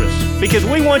customer service. because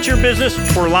we want your business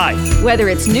for life. Whether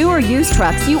it's new or used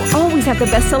trucks, you always have the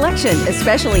best selection,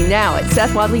 especially now at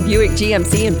Seth Wadley Buick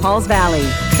GMC in Pauls Valley.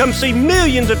 Come see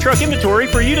millions of truck inventory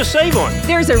for you to save on.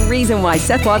 There's a reason why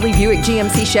Seth Wadley Buick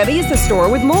GMC Chevy is the store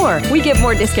with more. We give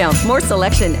more discounts, more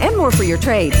selection, and more for your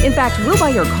trade. In fact, we'll buy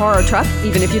your car or truck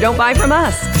even if you don't buy from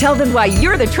us. Tell them why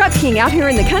you're the truck king out here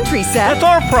in the country, Seth. That's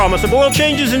our promise of oil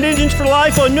changes and engines for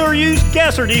life on new or used,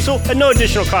 gas or diesel, at no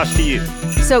additional cost to you.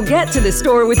 So get to the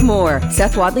store with more.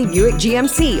 Seth Wadley Buick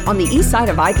GMC on the east side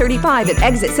of I-35 at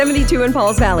exit 72 in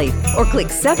Pauls Valley. Or click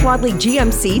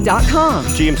SethWadleyGMC.com.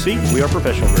 GMC, we are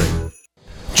professional grade.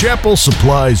 Chapel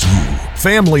supplies you.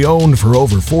 Family owned for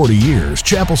over 40 years,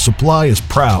 Chapel Supply is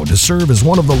proud to serve as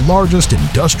one of the largest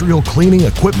industrial cleaning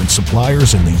equipment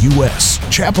suppliers in the U.S.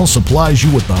 Chapel supplies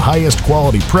you with the highest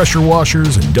quality pressure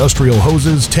washers, industrial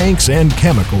hoses, tanks, and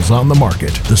chemicals on the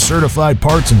market. The certified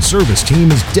parts and service team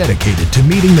is dedicated to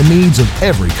meeting the needs of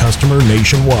every customer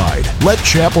nationwide. Let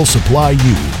Chapel supply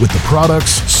you with the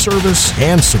products, service,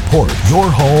 and support your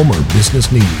home or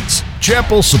business needs.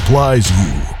 Chapel supplies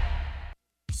you.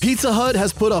 Pizza Hut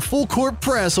has put a full-court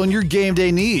press on your game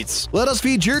day needs. Let us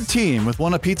feed your team with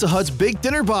one of Pizza Hut's big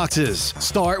dinner boxes.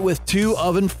 Start with 2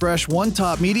 oven-fresh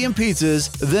one-top medium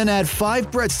pizzas, then add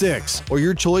 5 breadsticks, or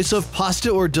your choice of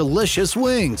pasta or delicious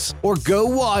wings. Or go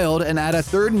wild and add a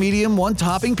 3rd medium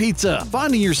one-topping pizza.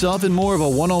 Finding yourself in more of a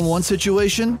one-on-one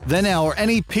situation? Then our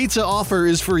Any Pizza offer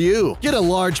is for you. Get a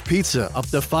large pizza, up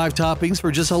to 5 toppings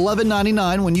for just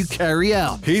 $11.99 when you carry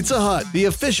out. Pizza Hut, the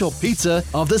official pizza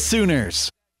of the Sooners.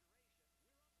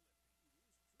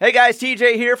 Hey guys,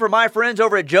 TJ here for my friends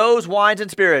over at Joe's Wines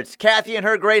and Spirits. Kathy and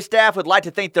her great staff would like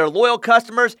to thank their loyal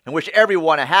customers and wish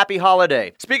everyone a happy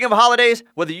holiday. Speaking of holidays,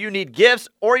 whether you need gifts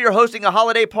or you're hosting a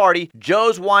holiday party,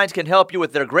 Joe's Wines can help you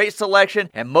with their great selection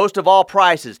and most of all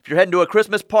prices. If you're heading to a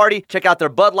Christmas party, check out their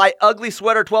Bud Light Ugly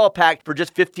Sweater 12-pack for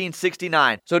just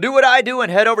 $15.69. So do what I do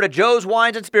and head over to Joe's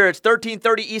Wines and Spirits,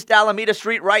 1330 East Alameda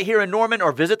Street right here in Norman,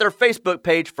 or visit their Facebook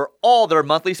page for all their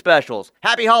monthly specials.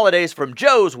 Happy holidays from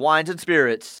Joe's Wines and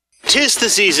Spirits. 'Tis the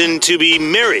season to be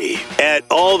merry at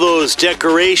all those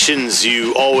decorations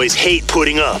you always hate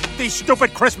putting up. These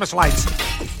stupid Christmas lights,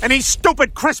 and these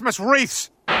stupid Christmas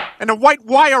wreaths, and the white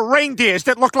wire reindeers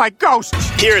that look like ghosts.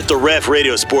 Here at the Ref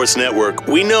Radio Sports Network,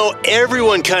 we know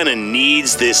everyone kind of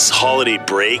needs this holiday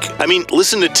break. I mean,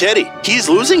 listen to Teddy. He's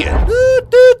losing it.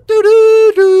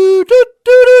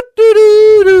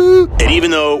 And even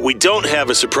though we don't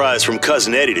have a surprise from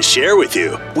Cousin Eddie to share with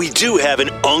you, we do have an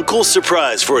uncle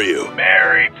surprise for you.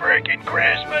 Merry frickin'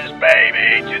 Christmas,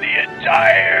 baby, to the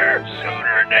entire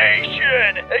Sooner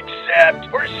Nation, except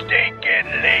for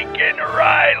stinking Lincoln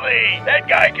Riley. That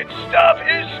guy can stuff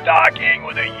his stocking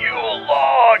with a Yule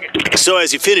log. So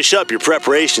as you finish up your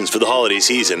preparations for the holiday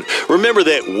season, remember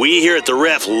that we here at the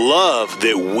Ref love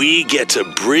that we get to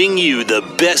bring you the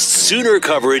best Sooner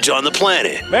coverage on the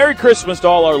planet. Merry Christmas to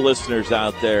all our listeners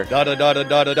out there. Da da da da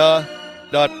da da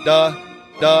da da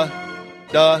da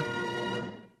da.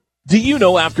 Do you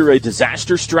know after a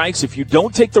disaster strikes, if you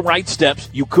don't take the right steps,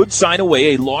 you could sign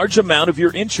away a large amount of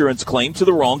your insurance claim to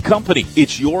the wrong company?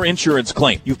 It's your insurance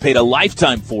claim. You've paid a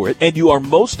lifetime for it, and you are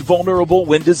most vulnerable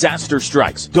when disaster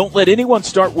strikes. Don't let anyone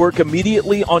start work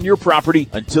immediately on your property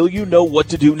until you know what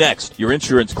to do next. Your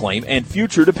insurance claim and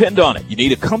future depend on it. You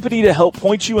need a company to help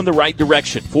point you in the right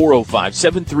direction.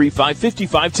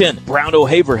 405-735-5510. Brown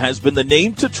O'Haver has been the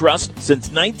name to trust since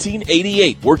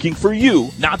 1988, working for you,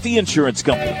 not the insurance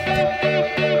company.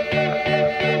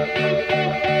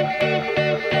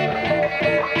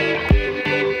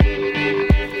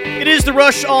 It is the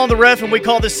Rush on the Ref, and we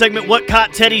call this segment What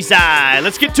Caught Teddy's Eye.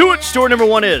 Let's get to it. Story number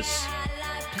 1 is...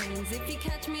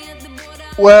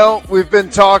 Well, we've been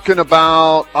talking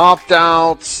about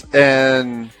opt-outs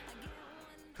and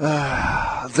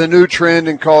the new trend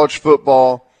in college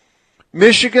football.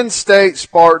 Michigan State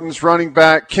Spartans running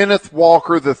back Kenneth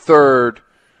Walker III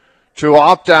to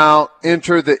opt out,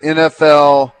 enter the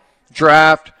NFL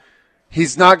draft.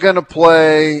 He's not going to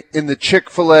play in the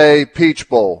Chick-fil-A Peach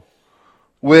Bowl,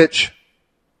 which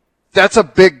that's a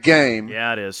big game.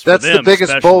 Yeah, it is. That's the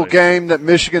biggest bowl game that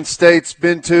Michigan State's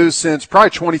been to since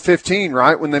probably 2015,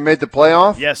 right, when they made the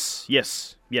playoff? Yes.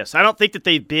 I don't think that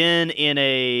they've been in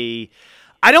a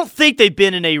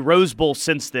Rose Bowl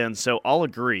since then, so I'll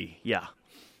agree. Yeah.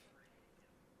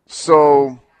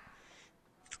 So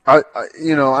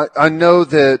I know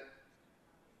that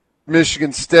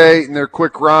Michigan State and their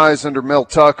quick rise under Mel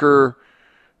Tucker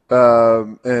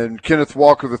and Kenneth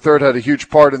Walker III had a huge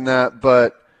part in that,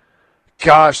 but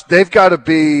gosh, they've got to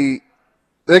be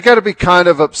kind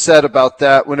of upset about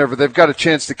that whenever they've got a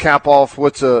chance to cap off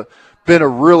what's a been a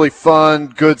really fun,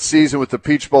 good season with the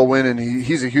Peach Bowl win, and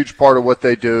he's a huge part of what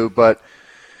they do. But,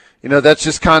 that's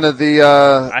just kind of the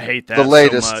I hate that the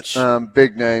latest so much.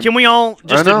 Big name. Can we all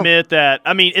just admit that?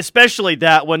 I mean, especially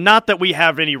that one. Not that we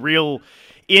have any real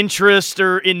interest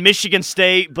or in Michigan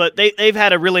State, but they've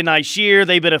had a really nice year.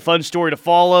 They've been a fun story to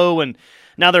follow, and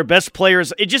now their best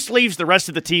players. It just leaves the rest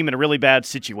of the team in a really bad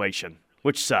situation,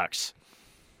 which sucks.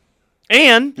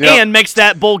 And makes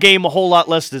that bowl game a whole lot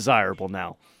less desirable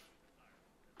now.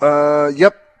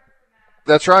 Yep,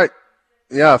 that's right.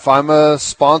 Yeah, if I'm a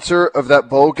sponsor of that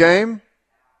bowl game,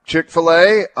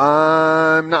 Chick-fil-A,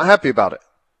 I'm not happy about it.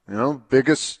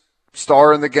 Biggest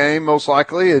star in the game most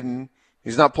likely, and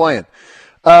he's not playing.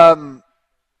 Tom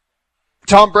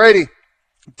Brady,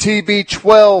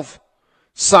 TB12,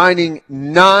 signing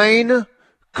 9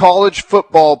 college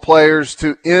football players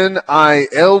to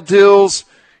NIL deals.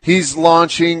 He's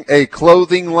launching a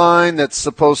clothing line that's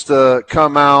supposed to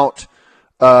come out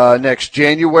next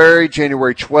January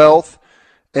 12th.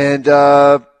 And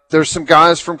there's some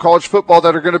guys from college football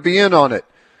that are going to be in on it.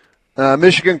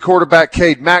 Michigan quarterback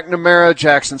Cade McNamara,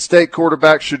 Jackson State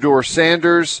quarterback Shedeur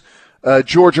Sanders,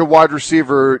 Georgia wide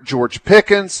receiver George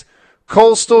Pickens,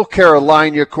 Coastal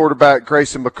Carolina quarterback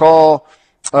Grayson McCall,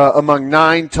 among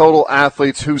 9 total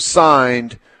athletes who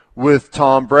signed with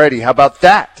Tom Brady. How about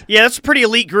that? Yeah, that's a pretty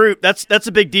elite group. That's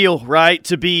a big deal, right?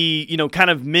 To be, kind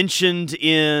of mentioned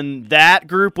in that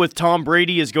group with Tom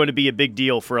Brady is going to be a big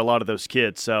deal for a lot of those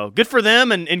kids. So good for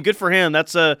them and good for him.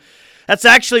 That's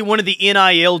actually one of the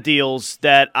NIL deals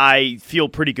that I feel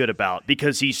pretty good about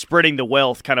because he's spreading the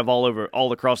wealth kind of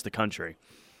all across the country.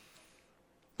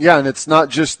 Yeah, and it's not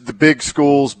just the big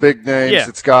schools, big names. Yeah,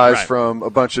 it's guys right. from a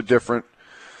bunch of different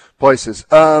places.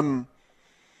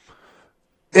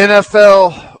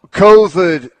 NFL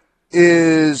COVID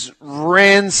is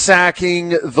ransacking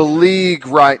the league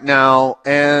right now,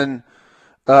 and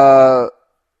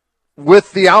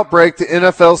with the outbreak, the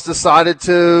NFL's decided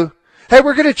to, hey,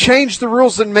 we're going to change the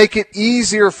rules and make it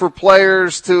easier for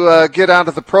players to get out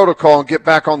of the protocol and get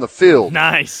back on the field.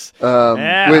 Nice. Which,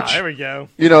 there we go.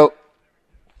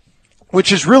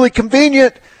 Which is really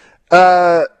convenient.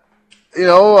 I've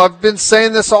been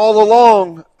saying this all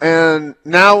along, and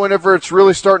now whenever it's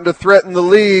really starting to threaten the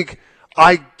league,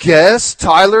 I guess,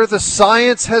 Tyler, the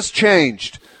science has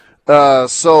changed.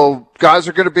 So guys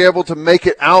are going to be able to make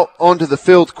it out onto the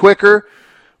field quicker,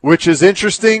 which is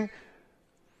interesting.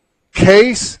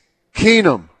 Case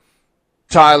Keenum,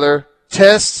 Tyler,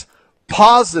 tests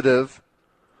positive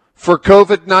for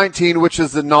COVID-19, which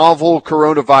is the novel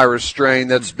coronavirus strain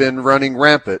that's been running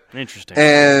rampant. Interesting.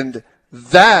 And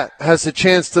that has a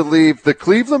chance to leave the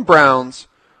Cleveland Browns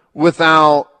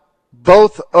without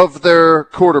both of their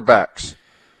quarterbacks.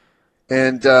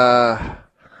 And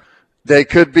they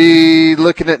could be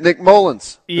looking at Nick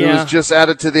Mullins, who was just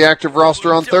added to the active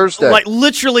roster on Thursday. Like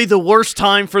literally the worst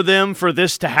time for them for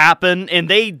this to happen. And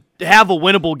they have a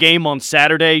winnable game on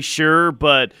Saturday, sure,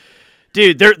 but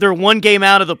dude, they're one game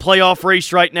out of the playoff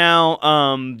race right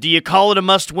now. Do you call it a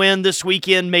must-win this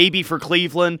weekend? Maybe for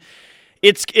Cleveland.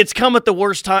 It's come at the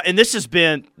worst time, and this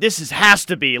has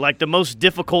to be like the most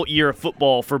difficult year of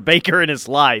football for Baker in his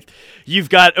life. You've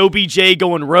got OBJ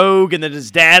going rogue, and then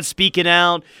his dad speaking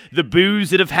out, the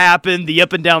boos that have happened, the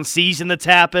up and down season that's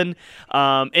happened,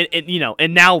 and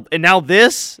now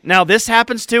this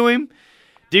happens to him.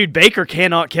 Dude, Baker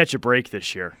cannot catch a break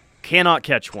this year. Cannot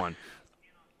catch one.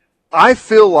 I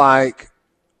feel like,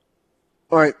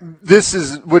 all right,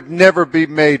 would never be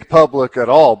made public at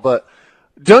all, but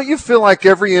don't you feel like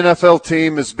every NFL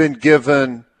team has been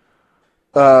given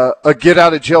a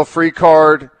get-out-of-jail-free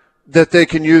card that they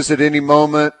can use at any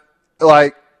moment?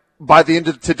 Like, by the end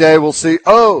of today, we'll see,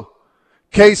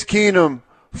 Case Keenum,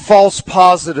 false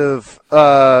positive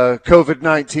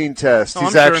COVID-19 test.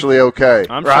 He's actually okay,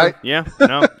 right? Sure. Yeah,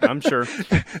 no, I'm sure.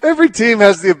 Every team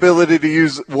has the ability to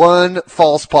use one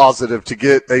false positive to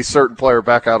get a certain player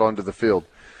back out onto the field.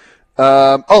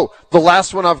 The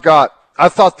last one I've got. I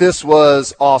thought this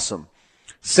was awesome.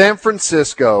 San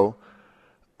Francisco,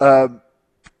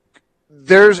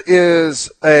 there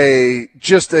is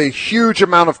just a huge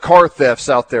amount of car thefts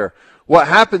out there. What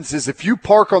happens is if you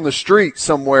park on the street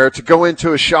somewhere to go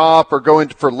into a shop or go in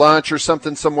for lunch or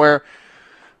something somewhere,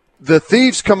 the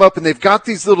thieves come up and they've got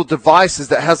these little devices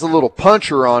that has a little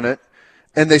puncher on it,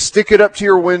 and they stick it up to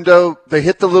your window. They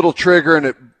hit the little trigger,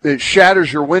 and it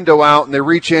shatters your window out, and they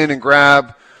reach in and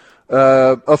grab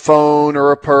a phone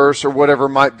or a purse or whatever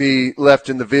might be left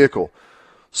in the vehicle.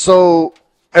 So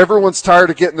everyone's tired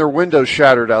of getting their windows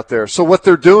shattered out there. So what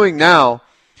they're doing now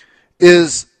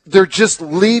is they're just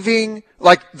leaving,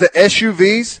 like the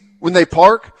SUVs, when they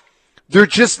park, they're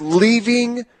just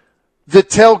leaving the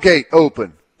tailgate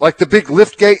open, like the big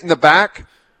lift gate in the back.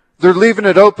 They're leaving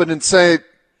it open and saying,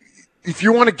 if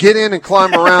you want to get in and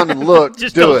climb around and look,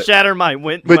 just do don't it. shatter my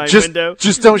window. Just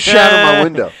don't shatter my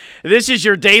window. This is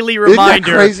your daily reminder. Isn't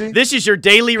that crazy? This is your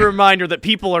daily reminder that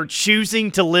people are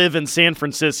choosing to live in San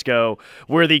Francisco,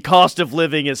 where the cost of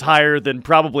living is higher than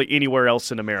probably anywhere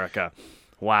else in America.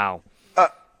 Wow.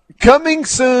 Coming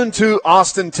soon to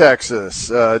Austin, Texas.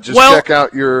 Check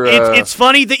out your... It's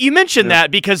funny that you mentioned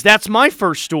that, because that's my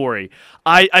first story.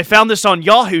 I found this on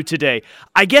Yahoo today.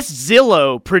 I guess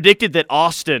Zillow predicted that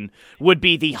Austin would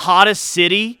be the hottest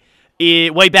city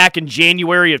way back in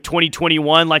January of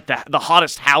 2021, like the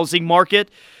hottest housing market.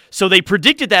 So they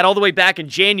predicted that all the way back in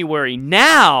January.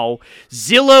 Now,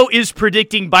 Zillow is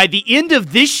predicting by the end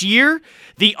of this year,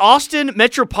 the Austin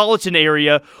metropolitan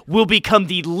area will become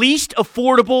the least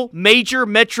affordable major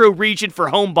metro region for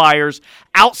home buyers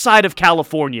outside of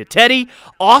California. Teddy,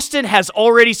 Austin has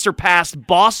already surpassed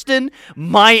Boston,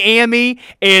 Miami,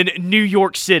 and New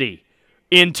York City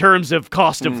in terms of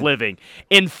cost of living.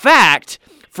 In fact,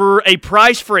 for a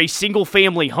price for a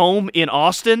single-family home in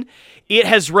Austin, it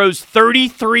has rose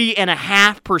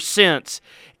 33.5%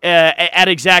 at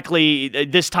exactly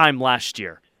this time last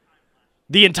year.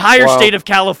 The entire state of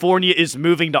California is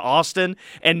moving to Austin,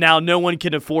 and now no one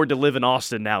can afford to live in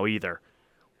Austin now either.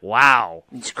 Wow.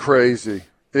 It's crazy.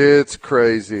 It's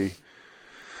crazy.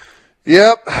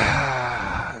 Yep.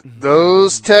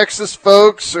 Those Texas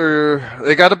folks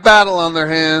they got a battle on their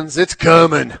hands. It's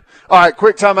coming. All right,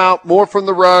 quick timeout. More from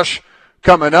The Rush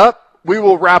coming up. We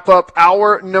will wrap up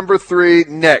hour number 3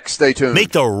 next. Stay tuned.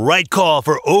 Make the right call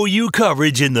for OU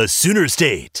coverage in the Sooner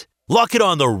State. Lock it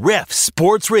on the Ref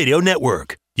Sports Radio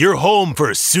Network, your home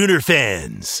for Sooner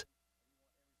fans.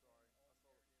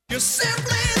 Happy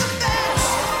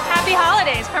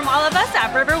holidays from all of us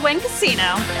at Riverwind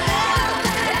Casino.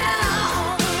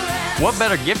 What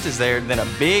better gift is there than a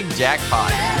big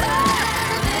jackpot?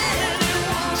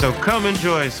 So come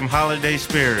enjoy some holiday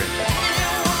spirit.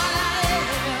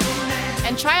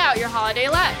 And try out your holiday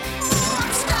let.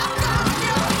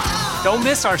 Don't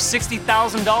miss our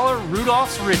 $60,000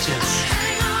 Rudolph's Riches.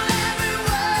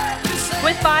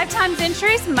 With 5 times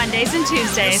entries Mondays and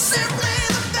Tuesdays.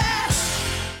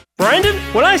 Brandon,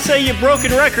 when I say you've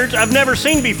broken records I've never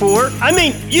seen before, I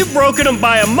mean you've broken them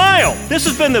by a mile. This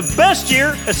has been the best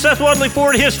year in Seth Wadley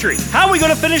Ford history. How are we going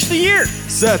to finish the year?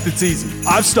 Seth, it's easy.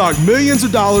 I've stocked millions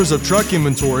of dollars of truck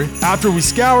inventory after we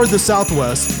scoured the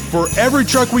Southwest for every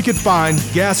truck we could find,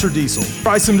 gas or diesel.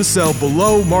 Price them to sell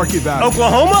below market value.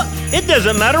 Oklahoma, it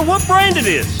doesn't matter what brand it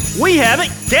is. We have it,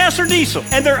 gas or diesel,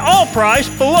 and they're all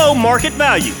priced below market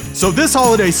value. So this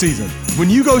holiday season, when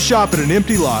you go shop at an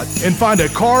empty lot and find a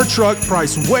car truck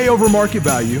priced way over market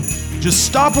value, just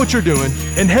stop what you're doing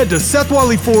and head to Seth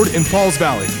Wadley Ford in Pauls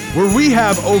Valley, where we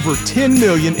have over $10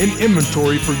 million in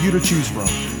inventory for you to choose from.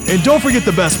 And don't forget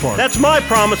the best part. That's my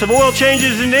promise of oil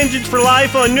changes and engines for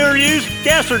life on new or used,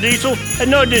 gas or diesel, at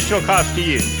no additional cost to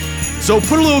you. So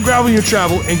put a little gravel in your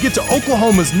travel and get to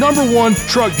Oklahoma's #1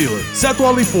 truck dealer, Seth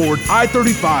Wadley Ford,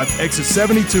 I-35, exit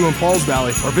 72 in Pauls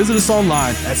Valley, or visit us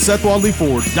online at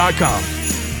SethWadleyFord.com.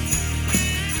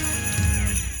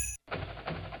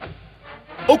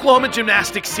 Oklahoma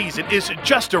gymnastics season is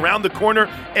just around the corner,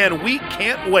 and we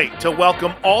can't wait to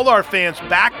welcome all our fans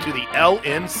back to the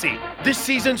LNC. This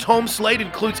season's home slate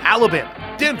includes Alabama,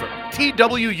 Denver,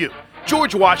 TWU,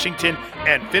 George Washington,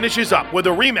 and finishes up with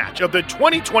a rematch of the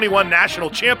 2021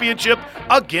 National Championship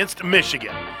against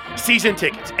Michigan. Season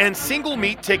tickets and single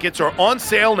meet tickets are on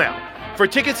sale now. For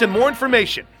tickets and more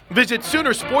information, visit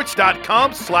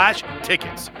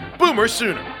Soonersports.com/tickets. Boomer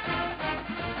Sooner.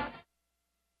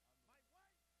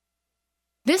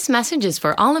 This message is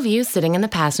for all of you sitting in the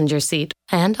passenger seat.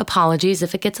 And apologies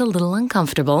if it gets a little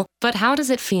uncomfortable, but how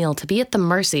does it feel to be at the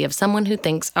mercy of someone who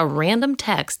thinks a random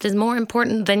text is more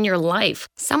important than your life?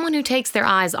 Someone who takes their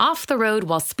eyes off the road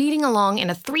while speeding along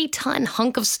in a 3-ton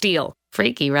hunk of steel.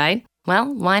 Freaky, right?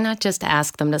 Well, why not just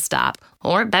ask them to stop?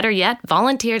 Or better yet,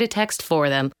 volunteer to text for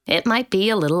them. It might be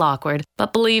a little awkward,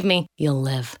 but believe me, you'll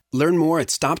live. Learn more at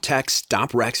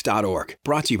StopTextStopWrecks.org.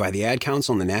 Brought to you by the Ad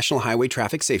Council and the National Highway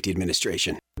Traffic Safety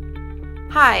Administration.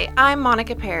 Hi, I'm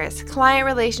Monica Paris, Client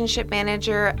Relationship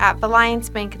Manager at Valiance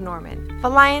Bank Norman.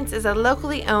 Valiance is a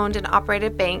locally owned and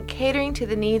operated bank catering to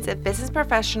the needs of business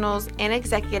professionals and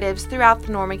executives throughout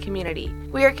the Norman community.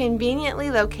 We are conveniently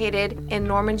located in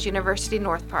Norman's University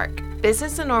North Park.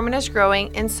 Business in Norman is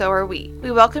growing, and so are we.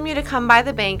 We welcome you to come by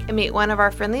the bank and meet one of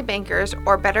our friendly bankers,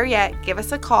 or better yet, give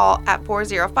us a call at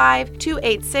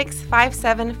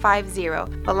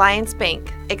 405-286-5750. Valiance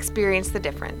Bank. Experience the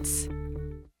difference.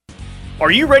 Are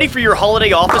you ready for your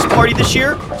holiday office party this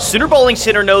year? Sooner Bowling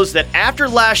Center knows that after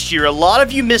last year, a lot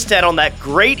of you missed out on that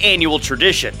great annual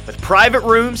tradition. With private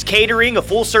rooms, catering, a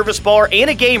full-service bar, and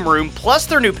a game room, plus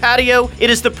their new patio, it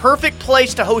is the perfect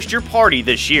place to host your party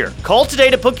this year. Call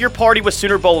today to book your party with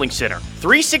Sooner Bowling Center,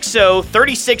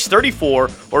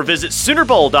 360-3634, or visit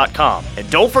SoonerBowl.com. And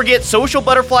don't forget Social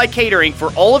Butterfly Catering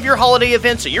for all of your holiday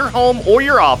events at your home or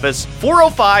your office,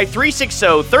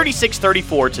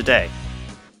 405-360-3634 today.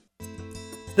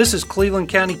 This is Cleveland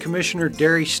County Commissioner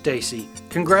Derry Stacey,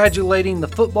 congratulating the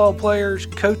football players,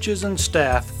 coaches, and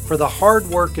staff for the hard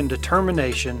work and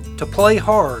determination to play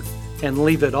hard and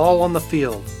leave it all on the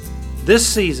field. This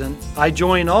season, I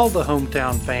join all the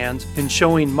hometown fans in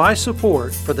showing my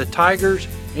support for the Tigers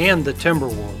and the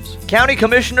Timberwolves. County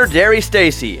Commissioner Derry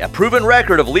Stacey, a proven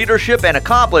record of leadership and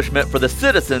accomplishment for the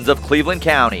citizens of Cleveland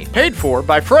County. Paid for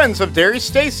by friends of Derry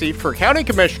Stacey for County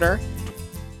Commissioner.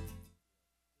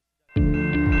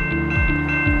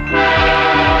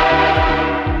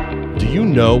 Do you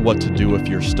know what to do if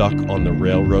you're stuck on the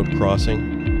railroad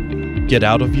crossing? Get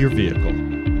out of your vehicle.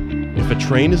 If a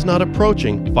train is not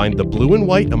approaching, find the blue and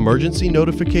white emergency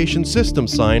notification system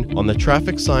sign on the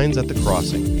traffic signs at the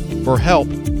crossing. For help,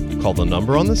 call the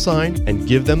number on the sign and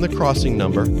give them the crossing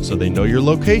number so they know your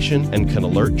location and can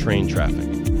alert train traffic.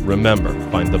 Remember,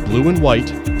 find the blue and white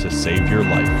to save your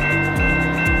life.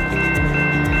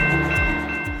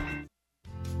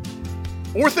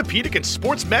 Orthopedic and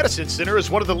Sports Medicine Center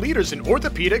is one of the leaders in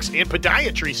orthopedics and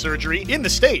podiatry surgery in the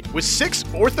state. With 6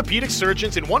 orthopedic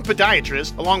surgeons and 1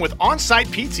 podiatrist, along with on-site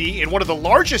PT and one of the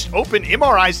largest open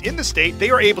MRIs in the state, they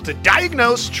are able to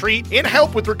diagnose, treat, and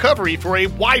help with recovery for a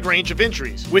wide range of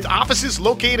injuries. With offices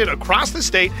located across the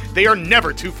state, they are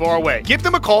never too far away. Give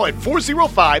them a call at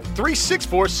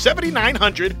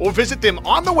 405-364-7900 or visit them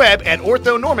on the web at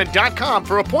orthonorman.com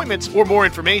for appointments or more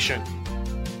information.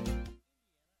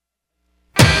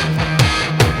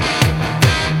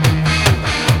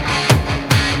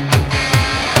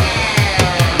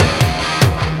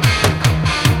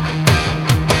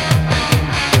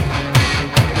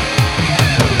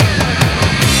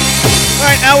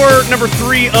 Hour number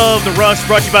 3 of The Rush,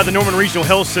 brought to you by the Norman Regional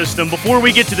Health System. Before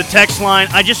we get to the text line,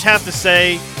 I just have to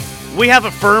say, we have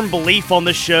a firm belief on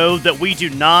this show that we do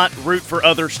not root for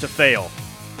others to fail.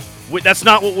 That's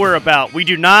not what we're about. We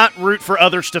do not root for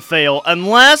others to fail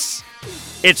unless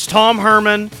it's Tom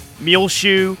Herman,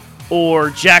 Muleshoe, or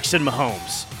Jackson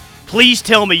Mahomes. Please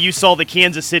tell me you saw the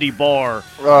Kansas City bar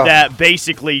that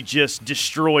basically just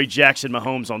destroyed Jackson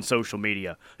Mahomes on social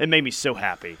media. It made me so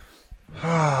happy.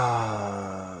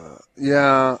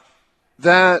 Yeah,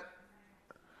 that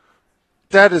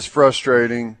is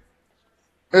frustrating.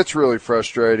 It's really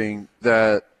frustrating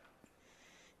that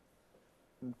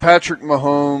Patrick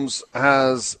Mahomes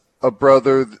has a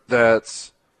brother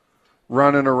that's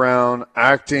running around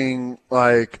acting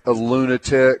like a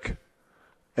lunatic,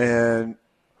 and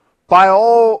by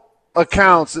all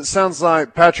accounts, it sounds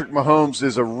like Patrick Mahomes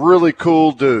is a really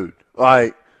cool dude.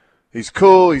 Like, he's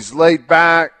cool, he's laid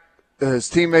back. His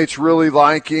teammates really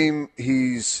like him.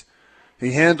 He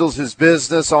handles his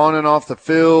business on and off the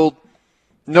field.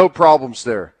 No problems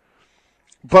there.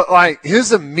 But, like,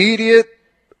 his immediate,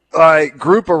 like,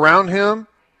 group around him,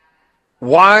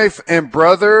 wife and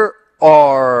brother,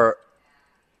 are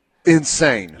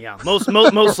insane. Yeah,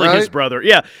 mostly right? his brother.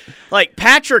 Yeah, like,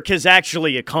 Patrick has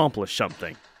actually accomplished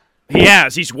something. He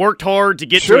has. He's worked hard to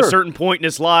get to a certain point in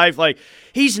his life. Like,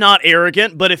 he's not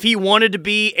arrogant, but if he wanted to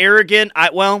be arrogant,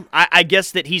 I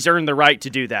guess that he's earned the right to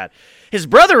do that. His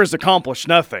brother has accomplished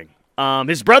nothing.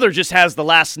 His brother just has the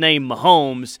last name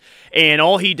Mahomes, and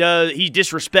all he does, he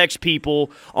disrespects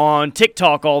people on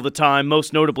TikTok all the time,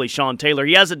 most notably Sean Taylor.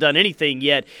 He hasn't done anything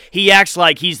yet. He acts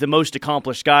like he's the most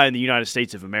accomplished guy in the United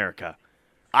States of America.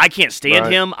 I can't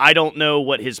stand him. I don't know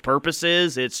what his purpose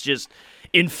is. It's just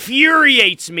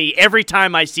infuriates me every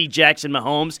time I see Jackson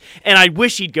Mahomes, and I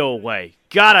wish he'd go away.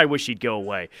 God, I wish he'd go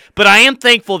away. But I am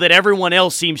thankful that everyone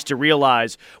else seems to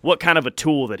realize what kind of a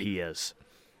tool that he is.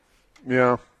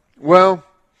 Yeah. Well,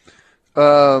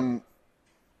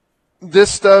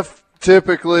 this stuff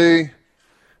typically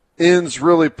ends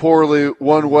really poorly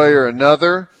one way or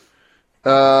another.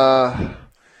 There's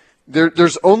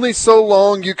only so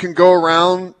long you can go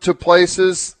around to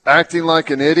places acting like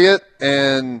an idiot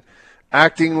and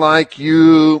acting like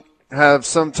you have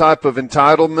some type of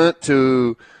entitlement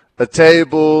to a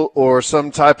table or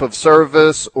some type of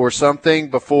service or something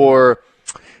before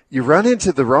you run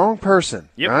into the wrong person,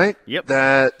 right? Yep.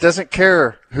 That doesn't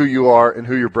care who you are and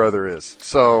who your brother is.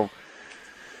 So,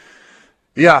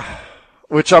 yeah,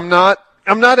 which I'm not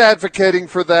advocating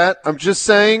for that. I'm just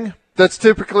saying That's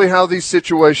typically how these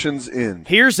situations end.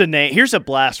 Here's a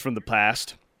blast from the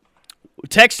past.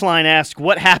 Text line asks,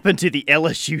 what happened to the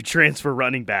LSU transfer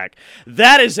running back?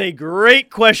 That is a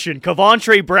great question.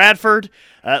 Covontre Bradford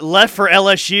left for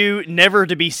LSU, never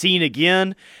to be seen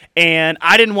again. And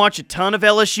I didn't watch a ton of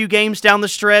LSU games down the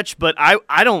stretch, but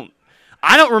I don't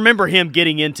remember him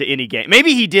getting into any game.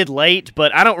 Maybe he did late,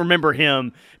 but I don't remember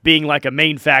him being like a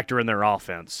main factor in their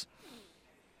offense.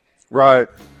 Right.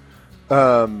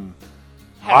 I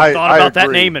haven't thought about that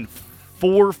name in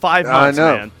 4 or 5 months,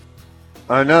 man.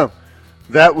 I know.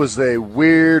 That was a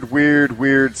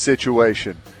weird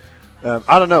situation.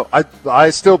 I don't know. I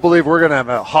still believe we're going to have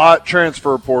a hot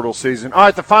transfer portal season. All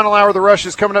right, the final hour of the Rush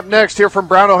is coming up next here from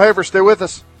Brown O'Haver. Stay with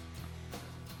us.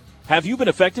 Have you been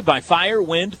affected by fire,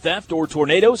 wind, theft, or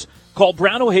tornadoes? Call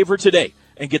Brown O'Haver today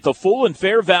and get the full and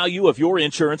fair value of your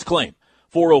insurance claim.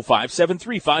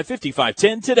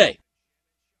 405-735-5510 today.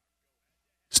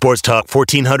 Sports Talk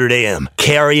 1400 AM,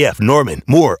 KREF, Norman,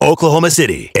 Moore, Oklahoma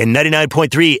City, and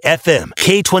 99.3 FM,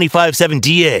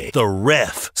 K257DA, The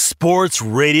Ref Sports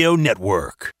Radio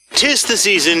Network. 'Tis the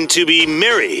season to be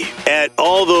merry at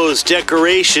all those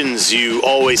decorations you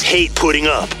always hate putting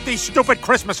up. These stupid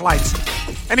Christmas lights,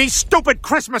 and these stupid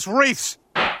Christmas wreaths,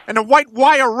 and the white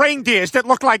wire reindeers that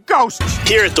look like ghosts.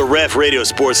 Here at the Ref Radio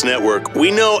Sports Network, we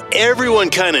know everyone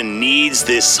kind of needs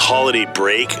this holiday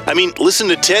break. I mean, listen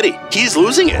to Teddy. He's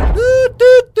losing it.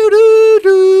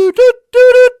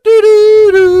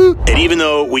 And even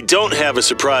though we don't have a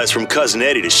surprise from Cousin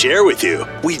Eddie to share with you,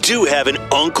 we do have an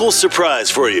uncle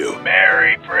surprise for you.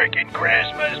 Merry freaking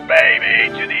Christmas, baby,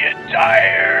 to the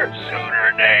entire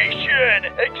Sooner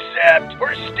Nation, except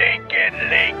for stinking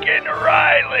Lincoln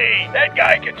Riley. That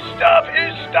guy can stuff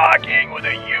his stocking with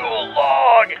a Yule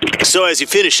log. So as you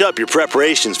finish up your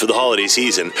preparations for the holiday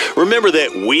season, remember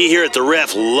that we here at the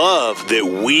Ref love that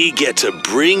we get to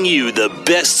bring you the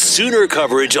best Sooner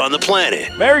coverage on the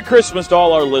planet. Merry Christmas to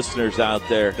all our listeners out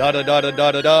there. Da da da da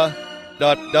da da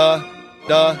da da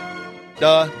da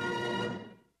da.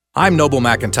 I'm Noble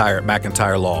McIntyre at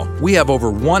McIntyre Law. We have over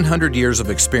 100 years of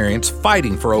experience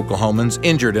fighting for Oklahomans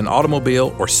injured in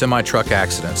automobile or semi-truck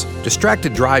accidents.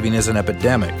 Distracted driving is an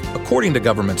epidemic. According to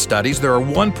government studies, there are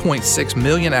 1.6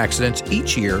 million accidents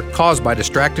each year caused by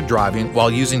distracted driving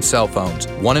while using cell phones.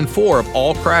 1 in 4 of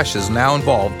all crashes now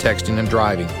involve texting and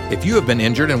driving. If you have been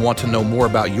injured and want to know more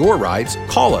about your rights,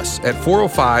 call us at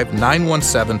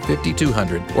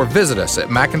 405-917-5200 or visit us at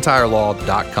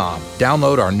McIntyreLaw.com.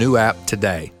 Download our new app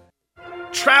today.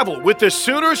 Travel with the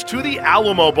Sooners to the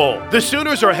Alamo Bowl. The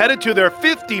Sooners are headed to their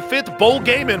 55th bowl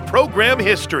game in program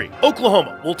history.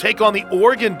 Oklahoma will take on the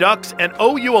Oregon Ducks, and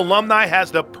OU alumni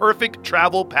has the perfect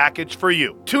travel package for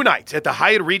you. 2 nights at the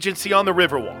Hyatt Regency on the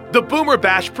Riverwalk, the Boomer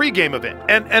Bash pregame event,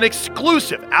 and an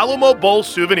exclusive Alamo Bowl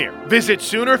souvenir. Visit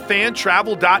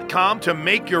SoonerFanTravel.com to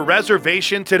make your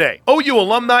reservation today. OU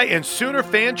alumni and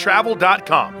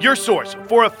SoonerFanTravel.com, your source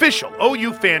for official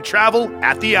OU fan travel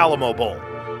at the Alamo Bowl.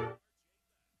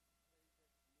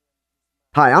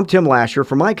 Hi, I'm Tim Lasher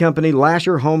from my company,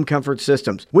 Lasher Home Comfort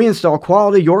Systems. We install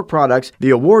quality York products.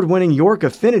 The award-winning York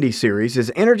Affinity Series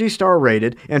is Energy Star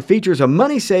rated and features a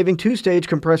money-saving 2-stage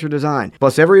compressor design.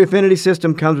 Plus, every Affinity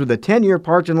system comes with a 10-year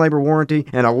parts and labor warranty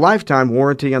and a lifetime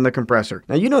warranty on the compressor.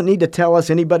 Now, you don't need to tell us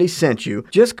anybody sent you.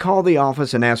 Just call the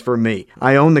office and ask for me.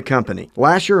 I own the company.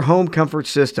 Lasher Home Comfort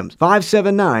Systems,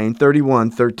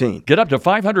 579-3113. Get up to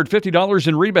 $550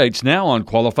 in rebates now on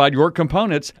qualified York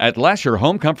components at Lasher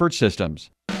Home Comfort Systems.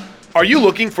 Are you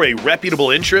looking for a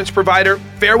reputable insurance provider?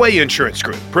 Fairway Insurance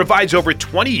Group provides over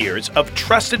 20 years of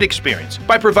trusted experience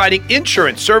by providing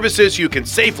insurance services you can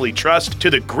safely trust to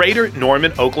the greater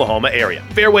Norman, Oklahoma area.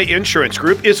 Fairway Insurance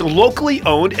Group is locally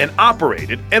owned and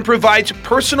operated and provides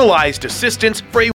personalized assistance for a